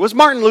Luther. Was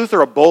Martin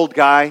Luther a bold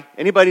guy?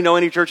 Anybody know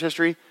any church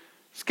history?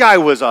 This guy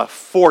was a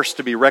force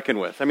to be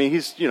reckoned with. I mean,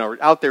 he's,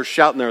 out there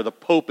shouting there, the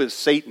Pope is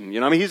Satan.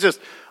 He's just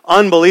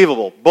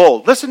unbelievable,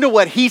 bold. Listen to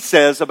what he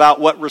says about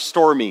what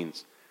restore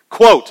means.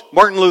 Quote,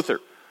 Martin Luther,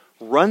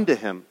 "Run to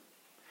him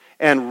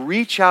and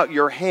reach out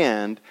your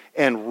hand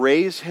and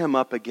raise him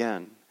up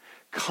again.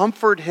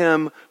 Comfort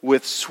him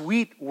with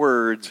sweet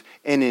words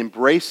and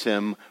embrace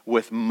him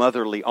with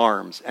motherly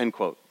arms." End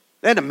quote.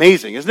 That's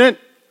amazing, isn't it?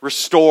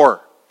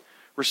 Restore.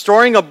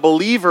 Restoring a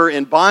believer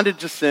in bondage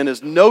to sin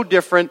is no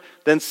different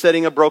than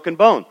setting a broken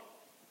bone.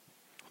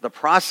 The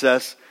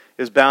process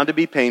is bound to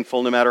be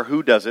painful no matter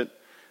who does it,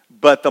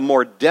 but the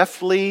more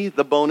deftly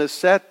the bone is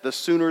set, the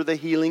sooner the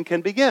healing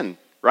can begin,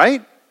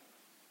 right?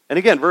 And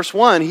again, verse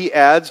 1, he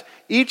adds,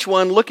 "Each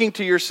one looking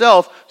to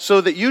yourself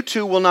so that you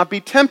too will not be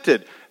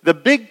tempted." The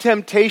big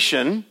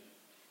temptation,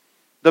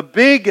 the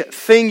big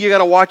thing you got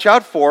to watch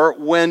out for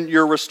when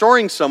you're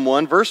restoring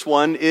someone, verse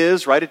 1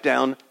 is, write it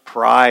down,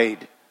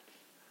 pride.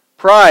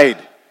 Pride.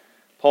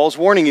 Paul's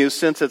warning you,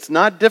 since it's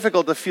not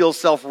difficult to feel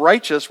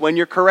self-righteous when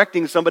you're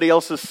correcting somebody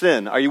else's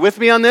sin. Are you with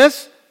me on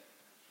this?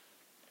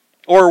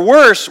 Or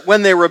worse,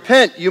 when they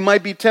repent, you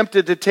might be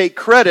tempted to take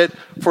credit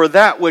for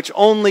that which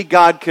only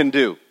God can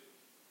do.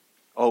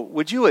 Oh,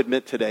 would you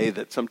admit today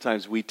that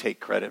sometimes we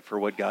take credit for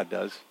what God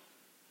does?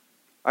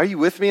 Are you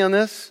with me on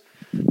this?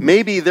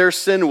 Maybe their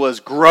sin was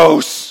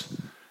gross.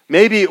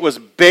 Maybe it was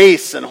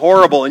base and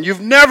horrible, and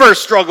you've never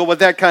struggled with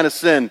that kind of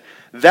sin.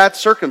 That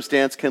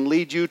circumstance can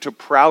lead you to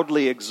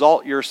proudly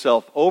exalt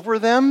yourself over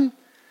them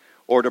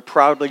or to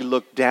proudly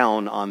look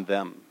down on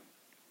them.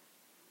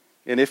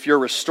 And if you're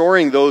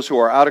restoring those who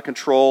are out of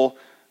control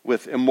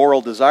with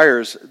immoral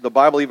desires, the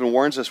Bible even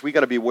warns us we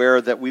got to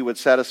beware that we would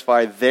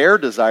satisfy their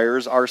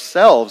desires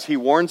ourselves. He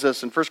warns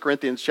us in 1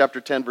 Corinthians chapter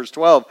 10, verse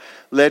 12,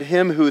 "Let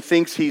him who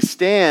thinks he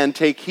stand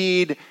take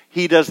heed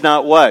he does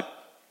not" what?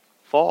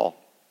 Fall.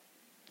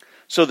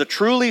 So the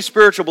truly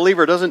spiritual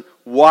believer doesn't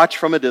watch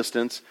from a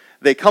distance.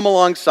 They come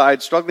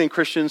alongside struggling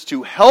Christians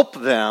to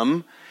help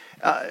them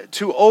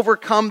to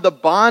overcome the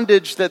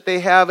bondage that they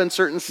have in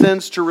certain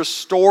sins, to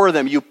restore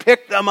them. You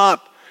pick them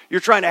up.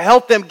 You're trying to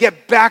help them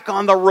get back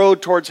on the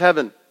road towards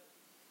heaven.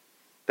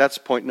 That's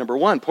point number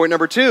one. Point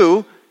number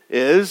two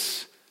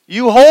is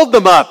you hold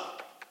them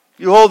up.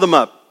 You hold them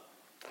up.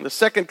 The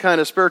second kind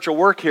of spiritual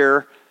work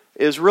here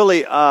is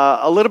really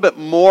a little bit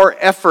more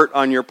effort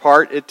on your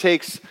part. It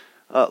takes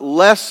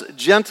less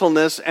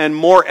gentleness and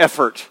more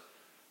effort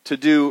to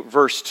do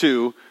verse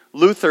 2.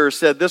 Luther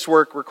said this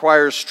work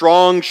requires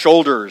strong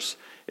shoulders.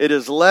 It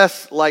is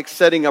less like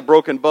setting a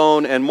broken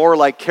bone and more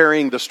like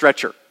carrying the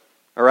stretcher.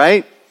 All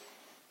right?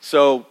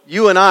 So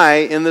you and I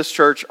in this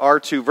church are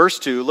to, verse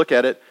 2, look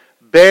at it,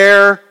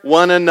 bear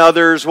one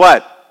another's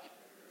what?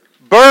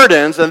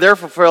 Burdens, and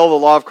therefore fulfill the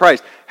law of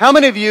Christ. How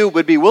many of you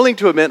would be willing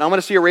to admit, I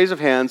want to see a raise of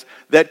hands,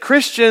 that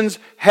Christians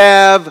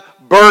have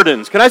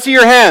burdens? Can I see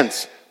your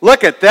hands?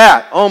 Look at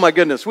that. Oh my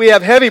goodness. We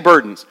have heavy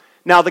burdens.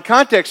 Now the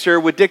context here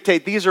would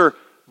dictate these are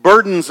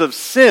burdens of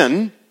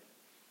sin,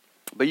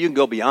 but you can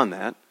go beyond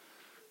that.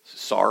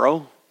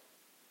 Sorrow,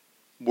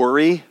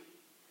 worry,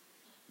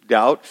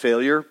 doubt,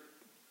 failure,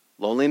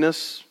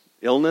 loneliness,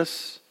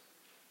 illness,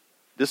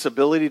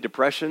 disability,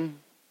 depression.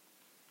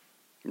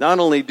 Not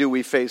only do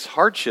we face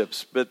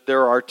hardships, but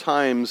there are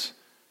times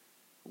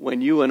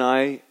when you and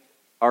I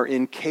are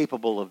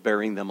incapable of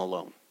bearing them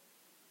alone.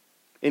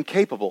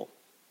 Incapable.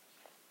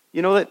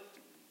 You know that,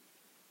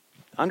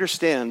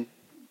 understand,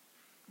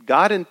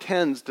 God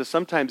intends to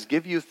sometimes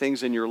give you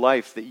things in your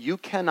life that you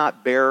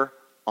cannot bear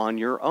on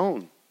your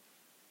own,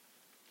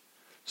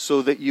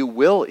 so that you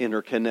will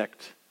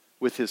interconnect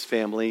with His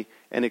family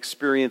and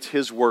experience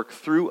His work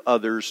through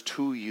others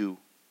to you.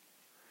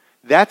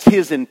 That's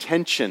His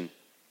intention.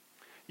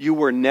 You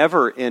were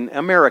never, in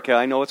America,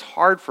 I know it's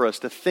hard for us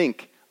to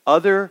think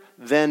other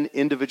than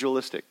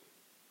individualistic,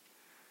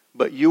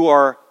 but you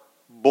are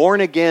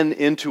born again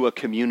into a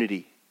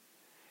community.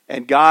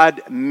 And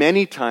God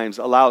many times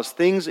allows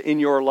things in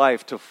your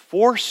life to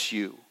force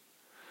you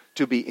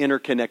to be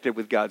interconnected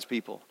with God's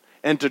people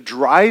and to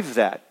drive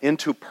that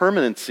into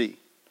permanency.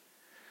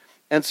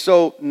 And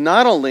so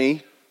not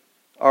only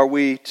are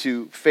we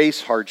to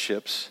face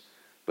hardships,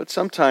 but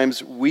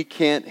sometimes we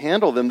can't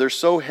handle them. They're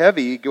so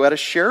heavy, you got to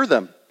share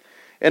them.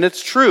 And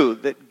it's true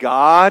that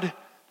God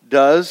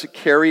does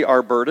carry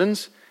our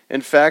burdens.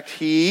 In fact,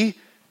 He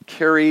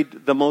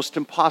carried the most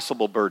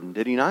impossible burden,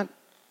 did He not?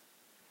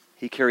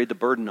 He carried the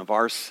burden of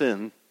our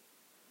sin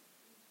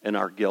and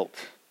our guilt.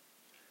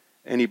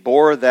 And He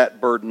bore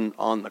that burden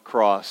on the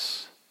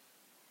cross.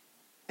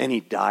 And He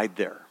died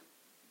there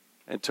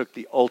and took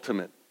the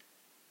ultimate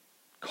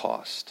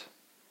cost.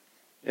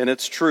 And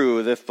it's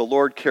true that if the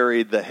Lord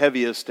carried the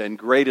heaviest and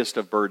greatest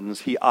of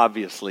burdens, He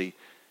obviously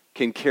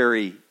can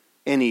carry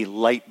any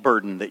light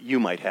burden that you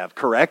might have,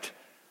 correct?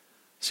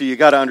 So you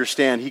got to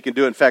understand he can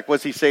do it. In fact,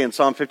 what's he say in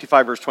Psalm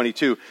 55, verse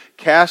 22?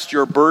 Cast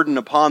your burden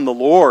upon the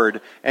Lord,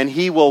 and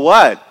he will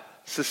what?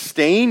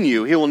 Sustain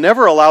you. He will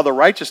never allow the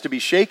righteous to be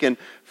shaken.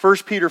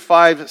 1 Peter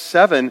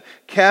 5:7,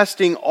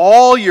 casting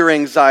all your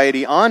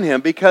anxiety on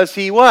him because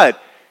he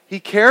what?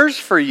 He cares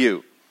for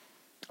you.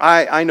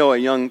 I know a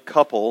young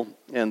couple,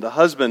 and the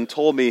husband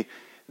told me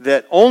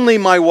that only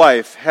my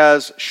wife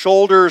has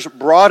shoulders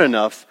broad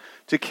enough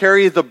to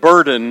carry the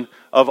burden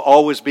of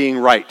always being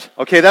right.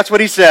 Okay, that's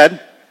what he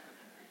said.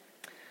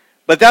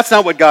 But that's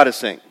not what God is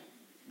saying.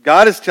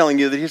 God is telling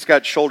you that he's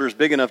got shoulders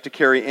big enough to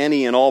carry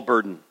any and all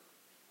burden,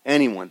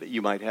 anyone that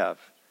you might have.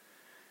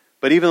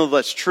 But even though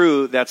that's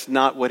true, that's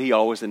not what he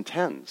always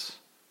intends.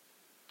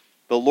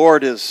 The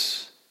Lord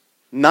is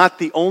not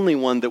the only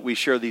one that we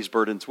share these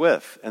burdens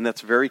with, and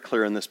that's very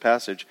clear in this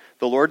passage.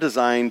 The Lord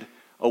designed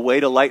a way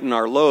to lighten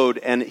our load,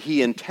 and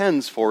he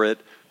intends for it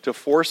to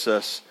force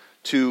us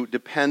to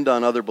depend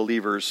on other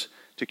believers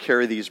to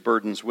carry these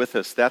burdens with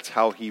us. That's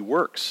how he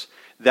works.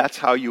 That's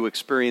how you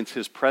experience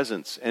his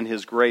presence and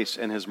his grace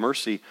and his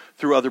mercy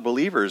through other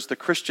believers. The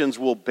Christians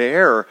will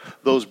bear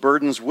those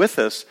burdens with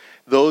us,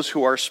 those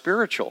who are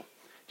spiritual.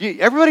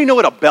 Everybody know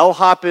what a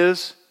bellhop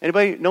is?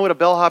 Anybody know what a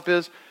bellhop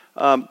is?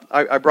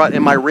 I brought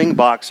in my ring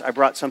box, I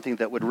brought something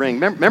that would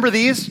ring. Remember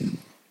these?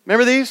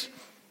 Remember these?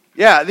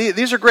 Yeah,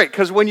 these are great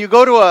because when you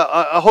go to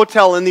a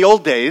hotel in the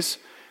old days,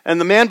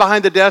 and the man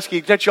behind the desk,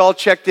 he'd get you all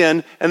checked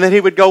in, and then he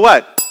would go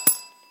what?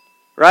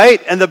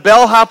 Right? And the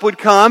bellhop would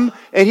come,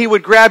 and he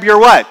would grab your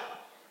what?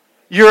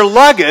 Your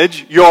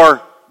luggage,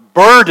 your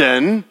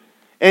burden,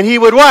 and he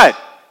would what?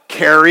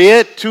 Carry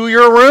it to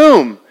your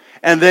room,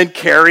 and then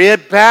carry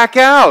it back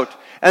out.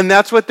 And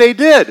that's what they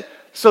did.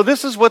 So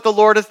this is what the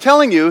Lord is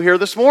telling you here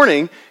this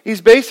morning.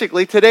 He's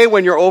basically, today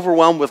when you're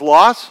overwhelmed with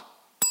loss,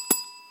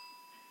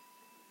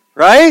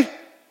 right?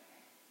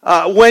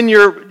 When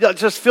you're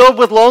just filled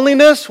with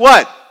loneliness,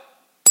 what?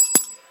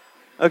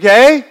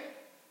 Okay?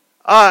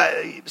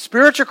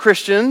 Spiritual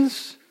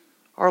Christians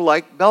are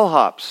like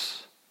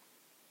bellhops.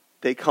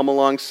 They come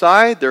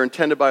alongside. They're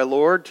intended by the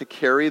Lord to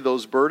carry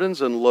those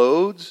burdens and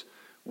loads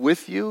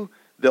with you.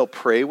 They'll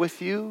pray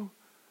with you.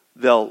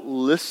 They'll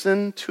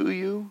listen to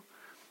you.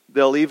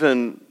 They'll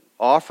even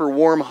offer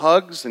warm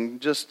hugs and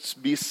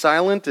just be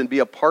silent and be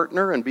a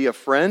partner and be a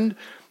friend.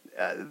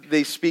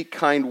 They speak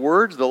kind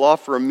words. They'll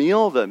offer a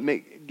meal that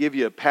may give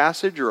you a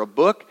passage or a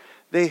book.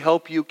 They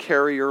help you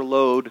carry your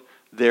load.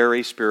 They're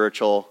a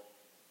spiritual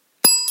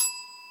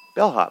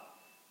bellhop,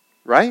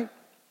 right?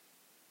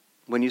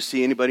 When you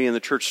see anybody in the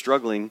church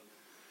struggling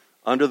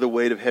under the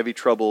weight of heavy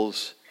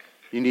troubles,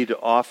 you need to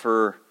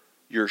offer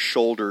your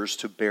shoulders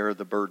to bear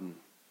the burden.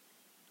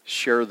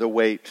 Share the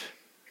weight.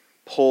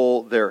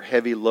 Pull their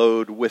heavy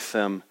load with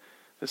them.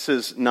 This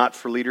is not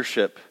for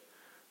leadership.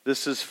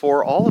 This is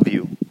for all of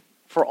you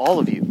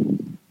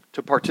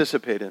to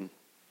participate in.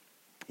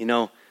 You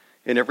know,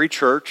 in every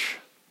church,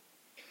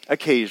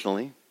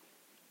 occasionally,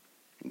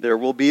 there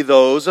will be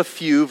those, a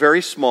few,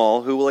 very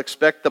small, who will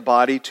expect the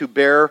body to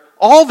bear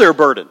all their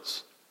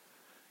burdens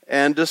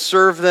and to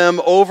serve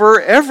them over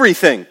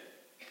everything.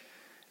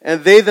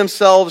 And they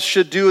themselves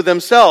should do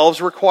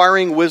themselves,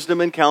 requiring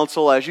wisdom and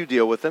counsel as you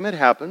deal with them. It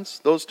happens.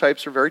 Those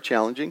types are very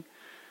challenging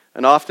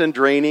and often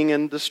draining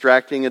and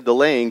distracting and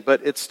delaying, but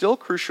it's still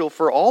crucial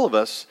for all of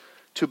us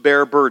to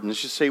bear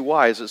burdens. You say,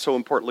 why is it so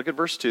important? Look at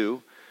verse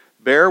 2.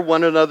 Bear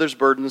one another's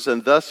burdens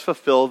and thus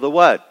fulfill the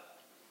what?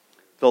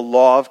 The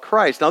law of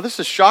Christ. Now this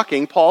is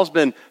shocking. Paul's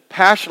been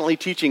passionately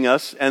teaching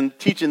us and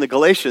teaching the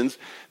Galatians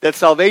that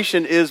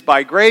salvation is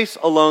by grace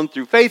alone,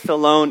 through faith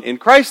alone, in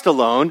Christ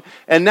alone.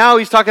 And now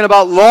he's talking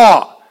about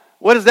law.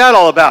 What is that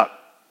all about?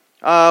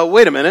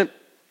 Wait a minute.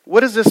 What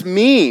does this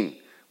mean?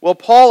 Well,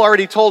 Paul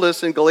already told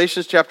us in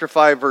Galatians chapter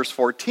 5, verse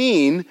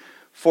 14,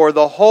 for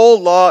the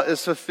whole law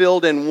is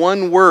fulfilled in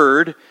one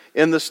word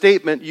in the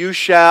statement, you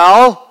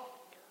shall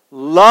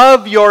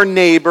love your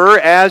neighbor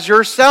as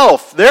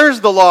yourself.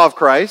 There's the law of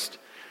Christ.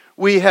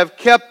 We have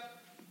kept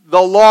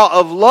the law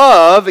of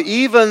love,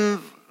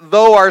 even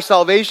though our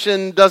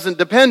salvation doesn't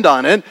depend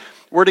on it.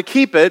 We're to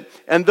keep it,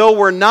 and though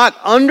we're not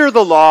under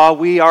the law,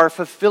 we are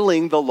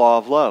fulfilling the law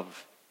of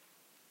love.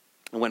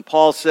 And when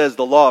Paul says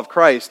the law of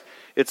Christ,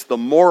 it's the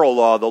moral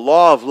law, the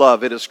law of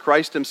love. It is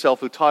Christ himself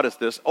who taught us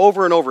this.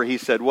 Over and over he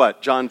said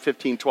what? John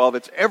 15:12.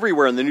 It's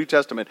everywhere in the New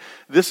Testament.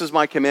 This is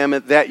my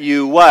commandment that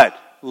you what?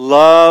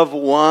 Love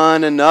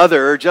one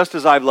another just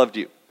as I've loved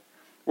you.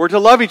 We're to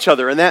love each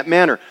other in that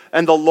manner.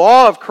 And the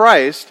law of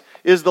Christ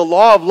is the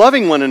law of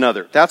loving one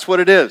another. That's what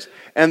it is.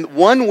 And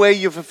one way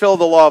you fulfill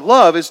the law of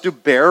love is to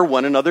bear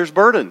one another's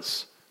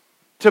burdens.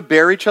 To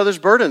bear each other's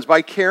burdens.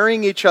 By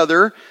carrying each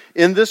other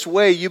in this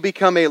way, you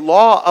become a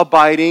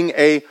law-abiding,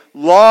 a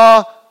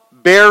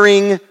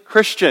law-bearing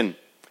Christian.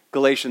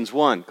 Galatians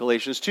 1,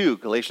 Galatians 2,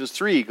 Galatians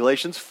 3,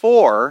 Galatians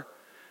 4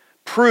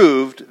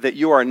 proved that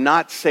you are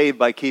not saved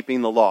by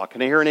keeping the law.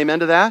 Can I hear an amen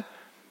to that?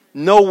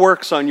 No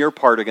works on your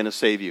part are going to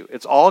save you.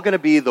 It's all going to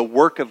be the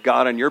work of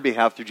God on your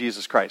behalf through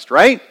Jesus Christ,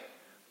 right?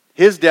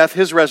 His death,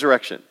 his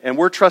resurrection. And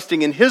we're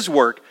trusting in his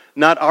work,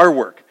 not our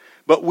work.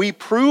 But we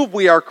prove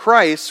we are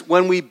Christ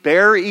when we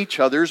bear each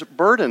other's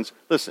burdens.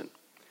 Listen,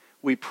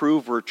 we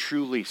prove we're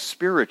truly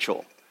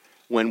spiritual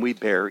when we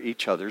bear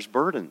each other's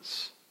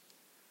burdens.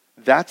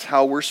 That's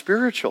how we're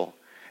spiritual.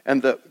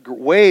 And the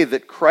way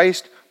that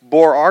Christ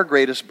bore our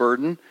greatest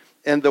burden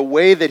and the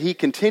way that he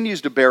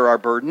continues to bear our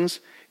burdens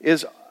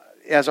is,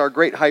 as our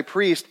great high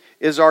priest,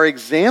 is our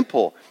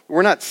example.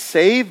 We're not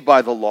saved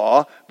by the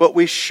law, but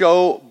we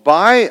show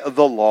by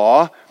the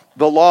law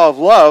of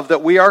love,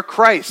 that we are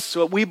Christ.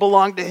 So we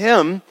belong to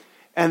him,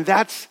 and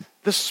that's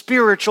the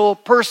spiritual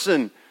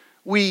person.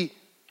 We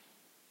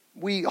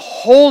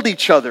hold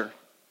each other.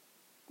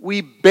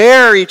 We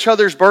bear each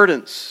other's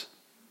burdens.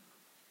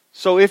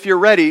 So if you're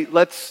ready,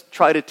 let's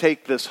try to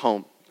take this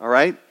home, all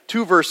right?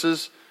 2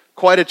 verses,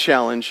 quite a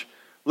challenge.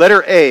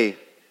 Letter A,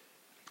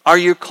 are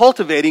you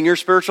cultivating your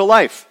spiritual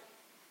life?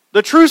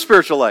 The true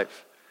spiritual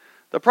life.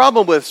 The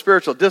problem with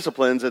spiritual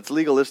disciplines, it's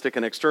legalistic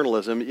and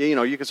externalism. You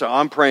know, you can say,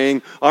 I'm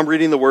praying, I'm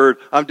reading the Word,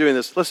 I'm doing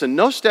this. Listen,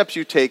 no steps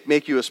you take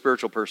make you a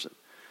spiritual person.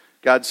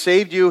 God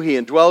saved you, he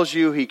indwells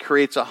you, he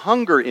creates a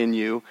hunger in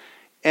you,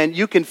 and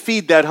you can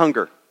feed that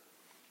hunger.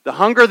 The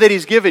hunger that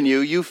he's given you,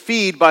 you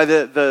feed by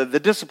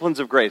the disciplines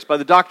of grace, by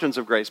the doctrines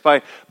of grace,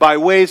 by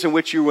ways in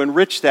which you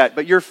enrich that.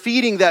 But you're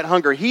feeding that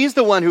hunger. He's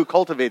the one who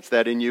cultivates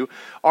that in you.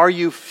 Are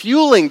you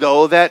fueling,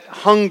 though, that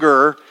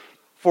hunger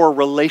for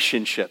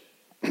relationship?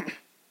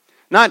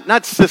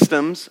 Not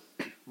systems,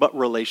 but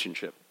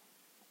relationship.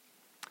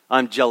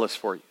 I'm jealous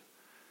for you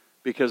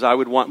because I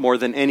would want more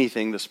than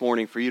anything this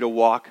morning for you to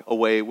walk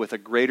away with a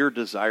greater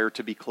desire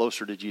to be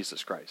closer to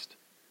Jesus Christ.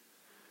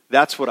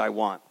 That's what I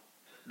want.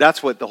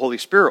 That's what the Holy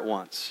Spirit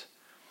wants.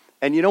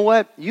 And you know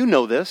what? You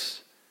know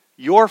this.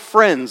 Your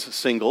friends,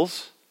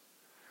 singles,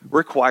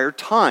 require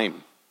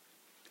time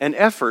and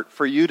effort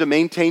for you to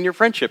maintain your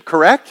friendship,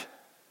 correct?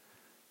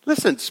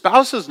 Listen,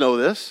 spouses know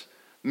this.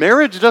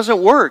 Marriage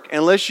doesn't work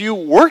unless you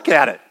work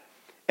at it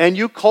and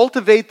you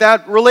cultivate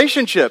that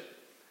relationship.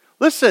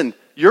 Listen,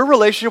 your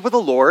relationship with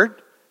the Lord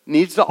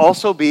needs to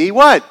also be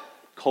what?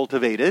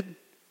 Cultivated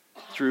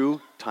through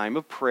time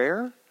of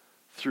prayer,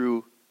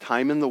 through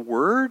time in the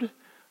Word,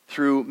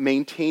 through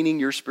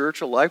maintaining your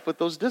spiritual life with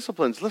those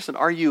disciplines. Listen,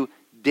 are you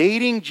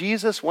dating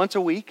Jesus once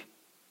a week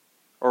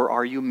or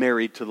are you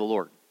married to the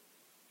Lord?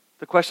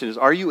 The question is,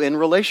 are you in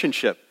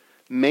relationship?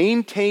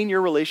 Maintain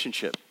your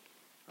relationship.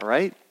 All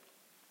right?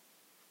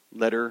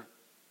 Letter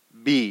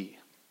B.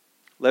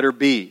 Letter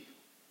B.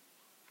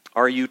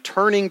 Are you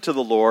turning to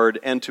the Lord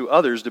and to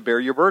others to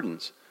bear your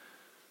burdens?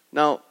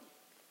 Now,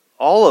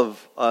 all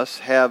of us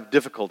have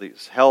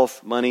difficulties.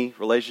 Health, money,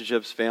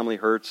 relationships, family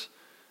hurts,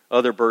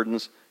 other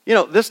burdens. You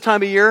know, this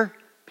time of year,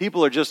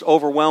 people are just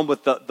overwhelmed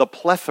with the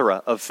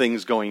plethora of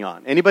things going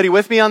on. Anybody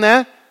with me on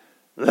that?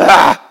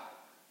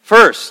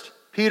 First,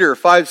 Peter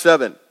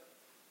 5:7.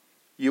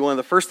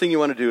 The first thing you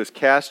want to do is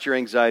cast your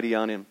anxiety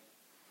on him.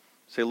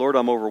 Say, Lord,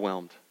 I'm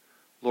overwhelmed.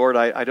 Lord,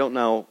 I don't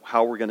know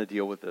how we're going to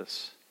deal with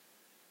this.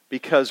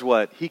 Because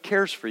what? He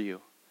cares for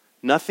you.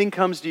 Nothing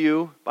comes to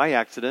you by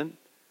accident,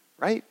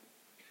 right?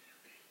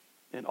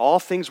 And all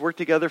things work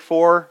together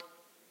for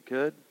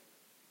good.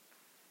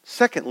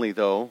 Secondly,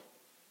 though,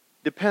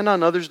 depend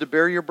on others to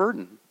bear your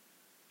burden.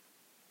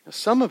 Now,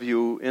 some of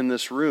you in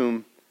this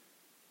room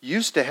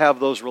used to have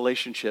those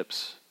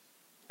relationships,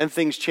 and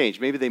things changed.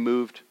 Maybe they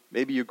moved,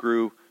 maybe you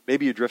grew,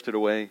 maybe you drifted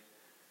away,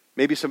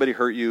 maybe somebody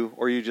hurt you,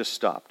 or you just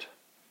stopped.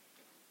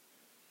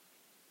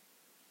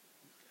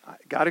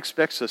 God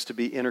expects us to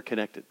be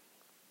interconnected,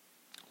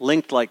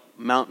 linked like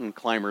mountain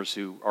climbers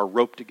who are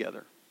roped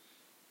together.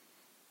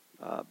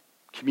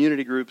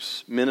 Community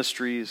groups,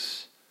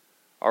 ministries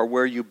are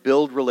where you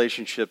build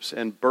relationships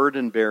and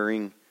burden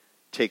bearing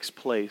takes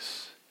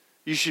place.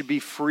 You should be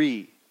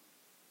free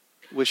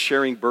with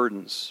sharing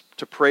burdens,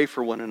 to pray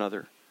for one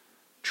another,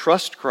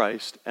 trust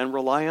Christ, and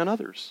rely on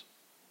others.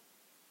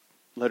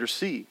 Letter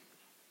C.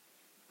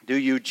 Do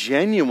you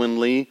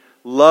genuinely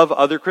love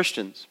other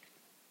Christians?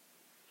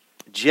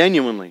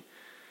 Genuinely.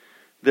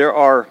 There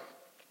are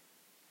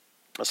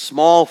a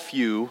small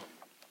few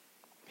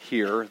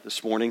here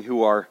this morning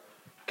who are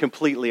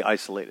completely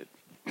isolated.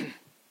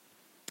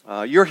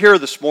 You're here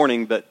this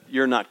morning, but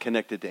you're not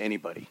connected to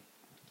anybody.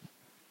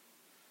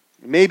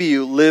 Maybe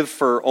you live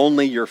for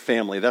only your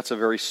family. That's a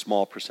very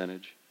small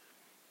percentage.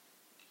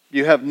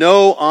 You have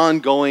no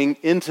ongoing,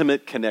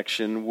 intimate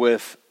connection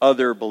with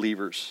other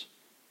believers.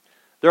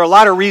 There are a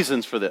lot of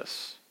reasons for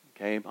this.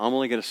 Okay, I'm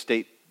only going to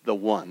state the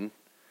one.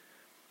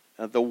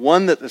 The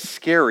one that is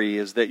scary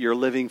is that you're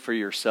living for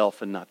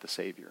yourself and not the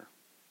Savior.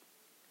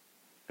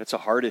 It's a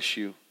hard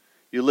issue.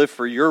 You live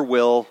for your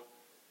will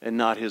and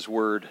not His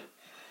Word.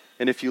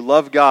 And if you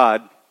love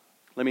God,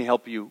 let me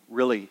help you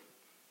really,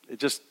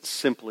 just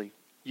simply,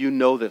 you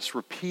know this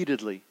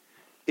repeatedly.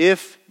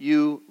 If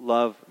you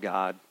love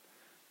God,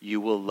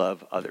 you will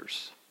love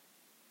others.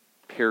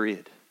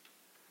 Period.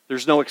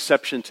 There's no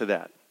exception to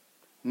that.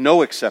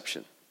 No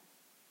exception.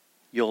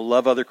 You'll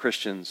love other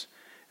Christians.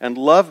 And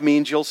love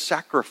means you'll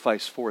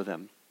sacrifice for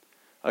them.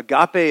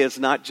 Agape is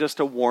not just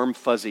a warm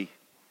fuzzy.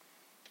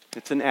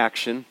 It's an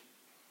action.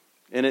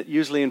 And it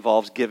usually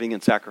involves giving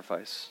and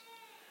sacrifice.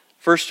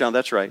 1 John,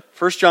 that's right.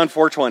 1 John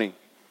 4:20.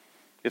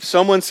 If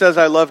someone says,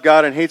 I love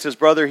God and hates his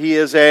brother, he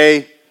is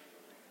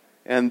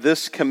and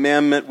this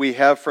commandment we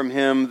have from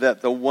him,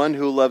 that the one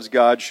who loves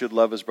God should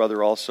love his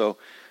brother also.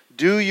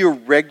 Do you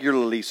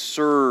regularly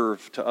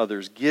serve to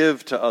others,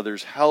 give to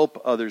others,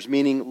 help others,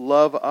 meaning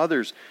love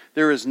others?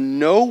 There is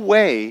no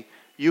way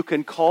you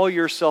can call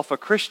yourself a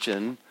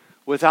Christian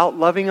without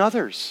loving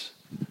others.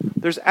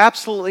 There's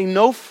absolutely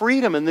no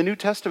freedom in the New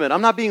Testament.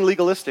 I'm not being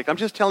legalistic. I'm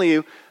just telling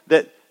you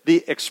that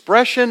the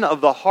expression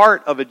of the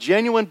heart of a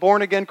genuine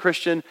born-again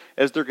Christian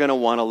is they're going to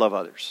want to love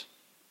others.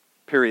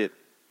 Period.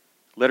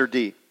 Letter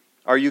D.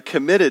 Are you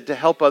committed to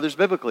help others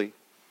biblically?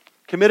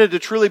 Committed to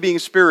truly being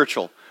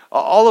spiritual.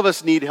 All of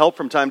us need help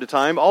from time to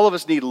time. All of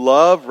us need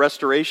love,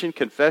 restoration,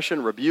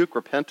 confession, rebuke,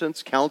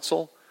 repentance,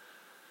 counsel.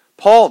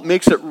 Paul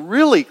makes it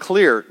really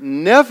clear,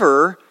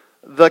 never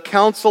the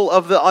counsel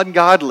of the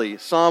ungodly.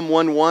 Psalm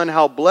 1:1,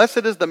 how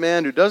blessed is the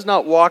man who does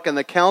not walk in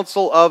the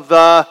counsel of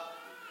the...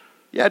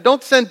 Yeah,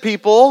 don't send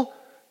people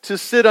to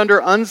sit under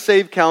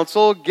unsaved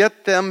counsel.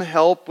 Get them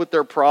help with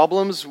their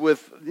problems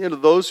with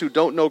those who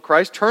don't know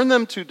Christ. Turn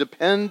them to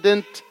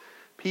dependent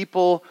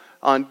people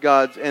on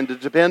God's, and to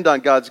depend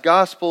on God's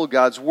gospel,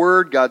 God's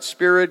word, God's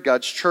spirit,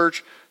 God's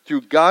church,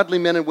 through godly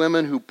men and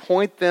women who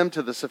point them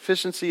to the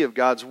sufficiency of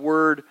God's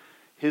word,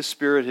 his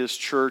spirit, his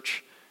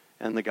church,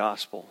 and the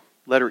gospel.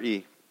 Letter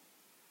E.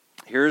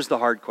 Here's the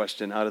hard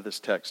question out of this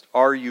text.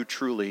 Are you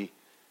truly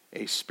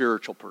a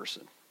spiritual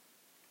person?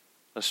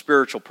 A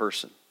spiritual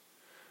person.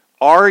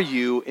 Are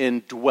you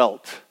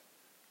indwelt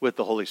with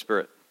the Holy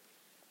Spirit?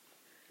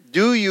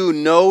 Do you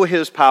know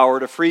his power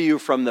to free you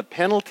from the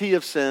penalty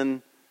of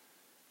sin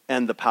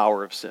and the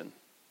power of sin?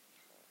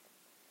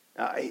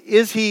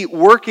 Is he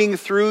working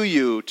through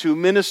you to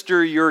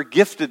minister your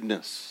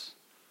giftedness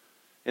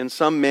in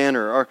some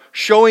manner, or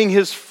showing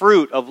his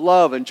fruit of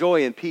love and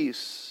joy and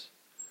peace?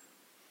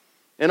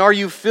 And are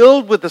you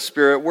filled with the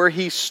Spirit where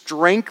he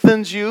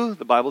strengthens you?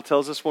 The Bible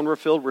tells us when we're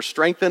filled, we're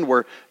strengthened,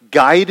 we're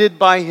guided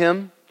by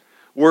him,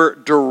 we're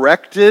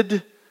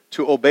directed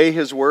to obey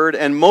his word,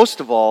 and most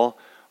of all,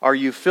 are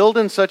you filled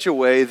in such a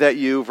way that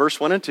you, verse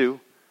 1 and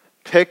 2,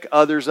 pick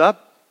others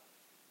up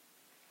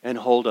and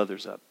hold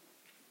others up?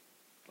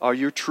 Are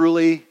you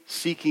truly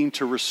seeking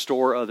to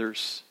restore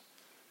others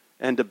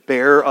and to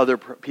bear other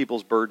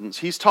people's burdens?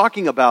 He's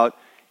talking about,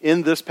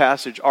 in this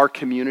passage, our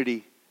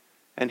community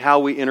and how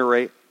we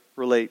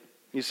relate.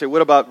 You say,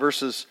 what about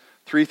verses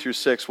 3 through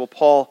 6? Well,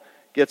 Paul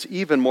gets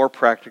even more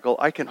practical.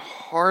 I can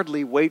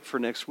hardly wait for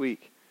next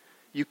week.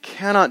 You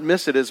cannot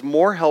miss it. It is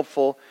more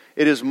helpful.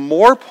 It is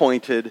more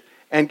pointed.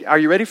 And are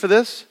you ready for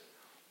this?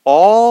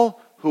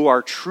 All who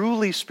are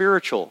truly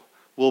spiritual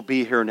will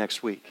be here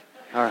next week.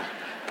 All right.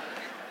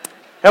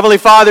 Heavenly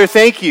Father,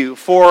 thank you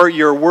for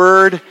your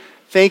word.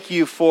 Thank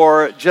you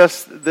for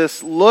just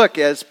this look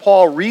as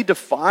Paul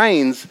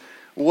redefines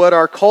what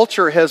our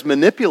culture has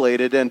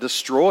manipulated and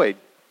destroyed.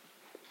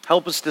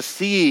 Help us to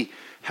see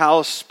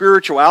how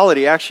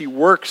spirituality actually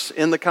works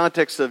in the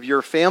context of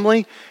your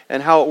family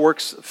and how it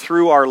works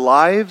through our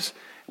lives.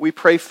 We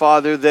pray,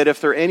 Father, that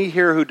if there are any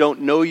here who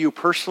don't know you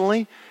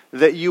personally,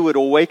 that you would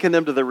awaken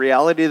them to the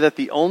reality that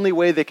the only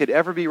way they could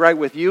ever be right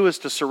with you is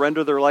to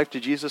surrender their life to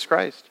Jesus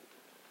Christ.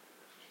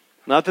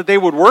 Not that they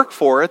would work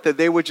for it, that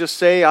they would just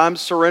say, I'm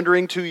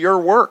surrendering to your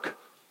work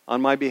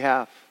on my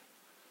behalf,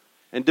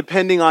 and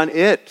depending on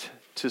it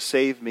to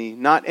save me,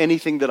 not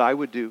anything that I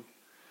would do.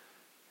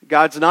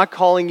 God's not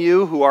calling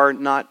you who are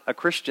not a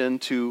Christian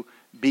to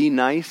be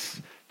nice,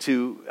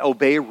 to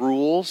obey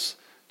rules,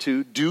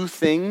 to do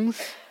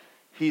things.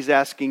 He's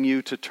asking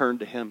you to turn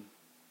to him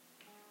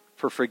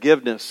for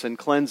forgiveness and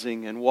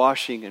cleansing and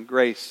washing and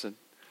grace and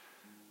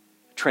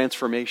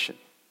transformation.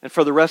 And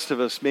for the rest of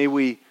us, may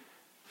we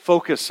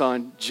focus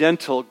on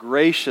gentle,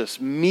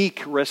 gracious,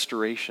 meek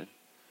restoration.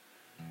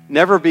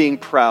 Never being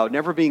proud,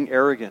 never being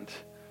arrogant,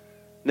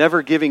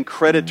 never giving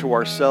credit to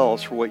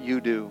ourselves for what you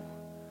do,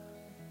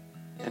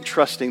 and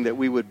trusting that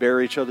we would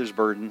bear each other's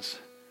burdens.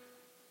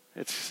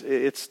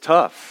 It's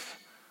tough.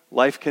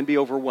 Life can be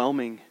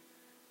overwhelming,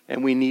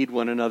 and we need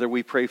one another.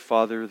 We pray,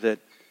 Father, that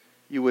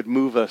you would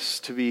move us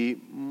to be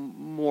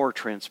more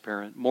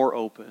transparent, more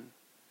open,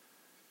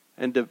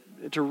 and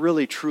to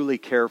really, truly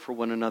care for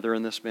one another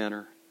in this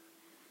manner.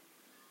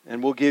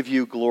 And we'll give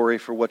you glory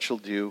for what you'll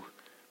do,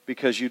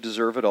 because you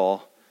deserve it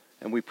all.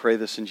 And we pray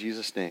this in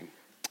Jesus' name.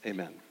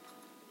 Amen.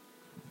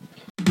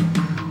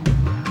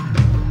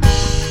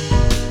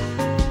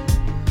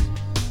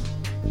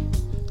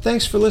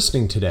 Thanks for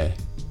listening today.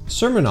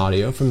 Sermon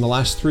audio from the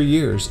last 3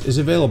 years is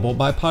available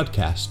by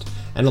podcast,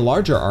 and a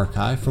larger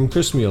archive from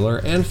Chris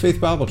Mueller and Faith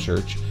Bible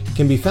Church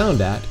can be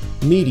found at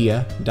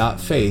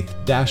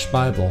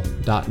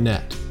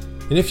media.faith-bible.net.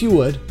 And if you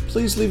would,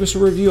 please leave us a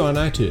review on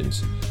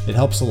iTunes. It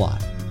helps a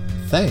lot.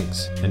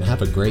 Thanks, and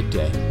have a great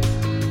day.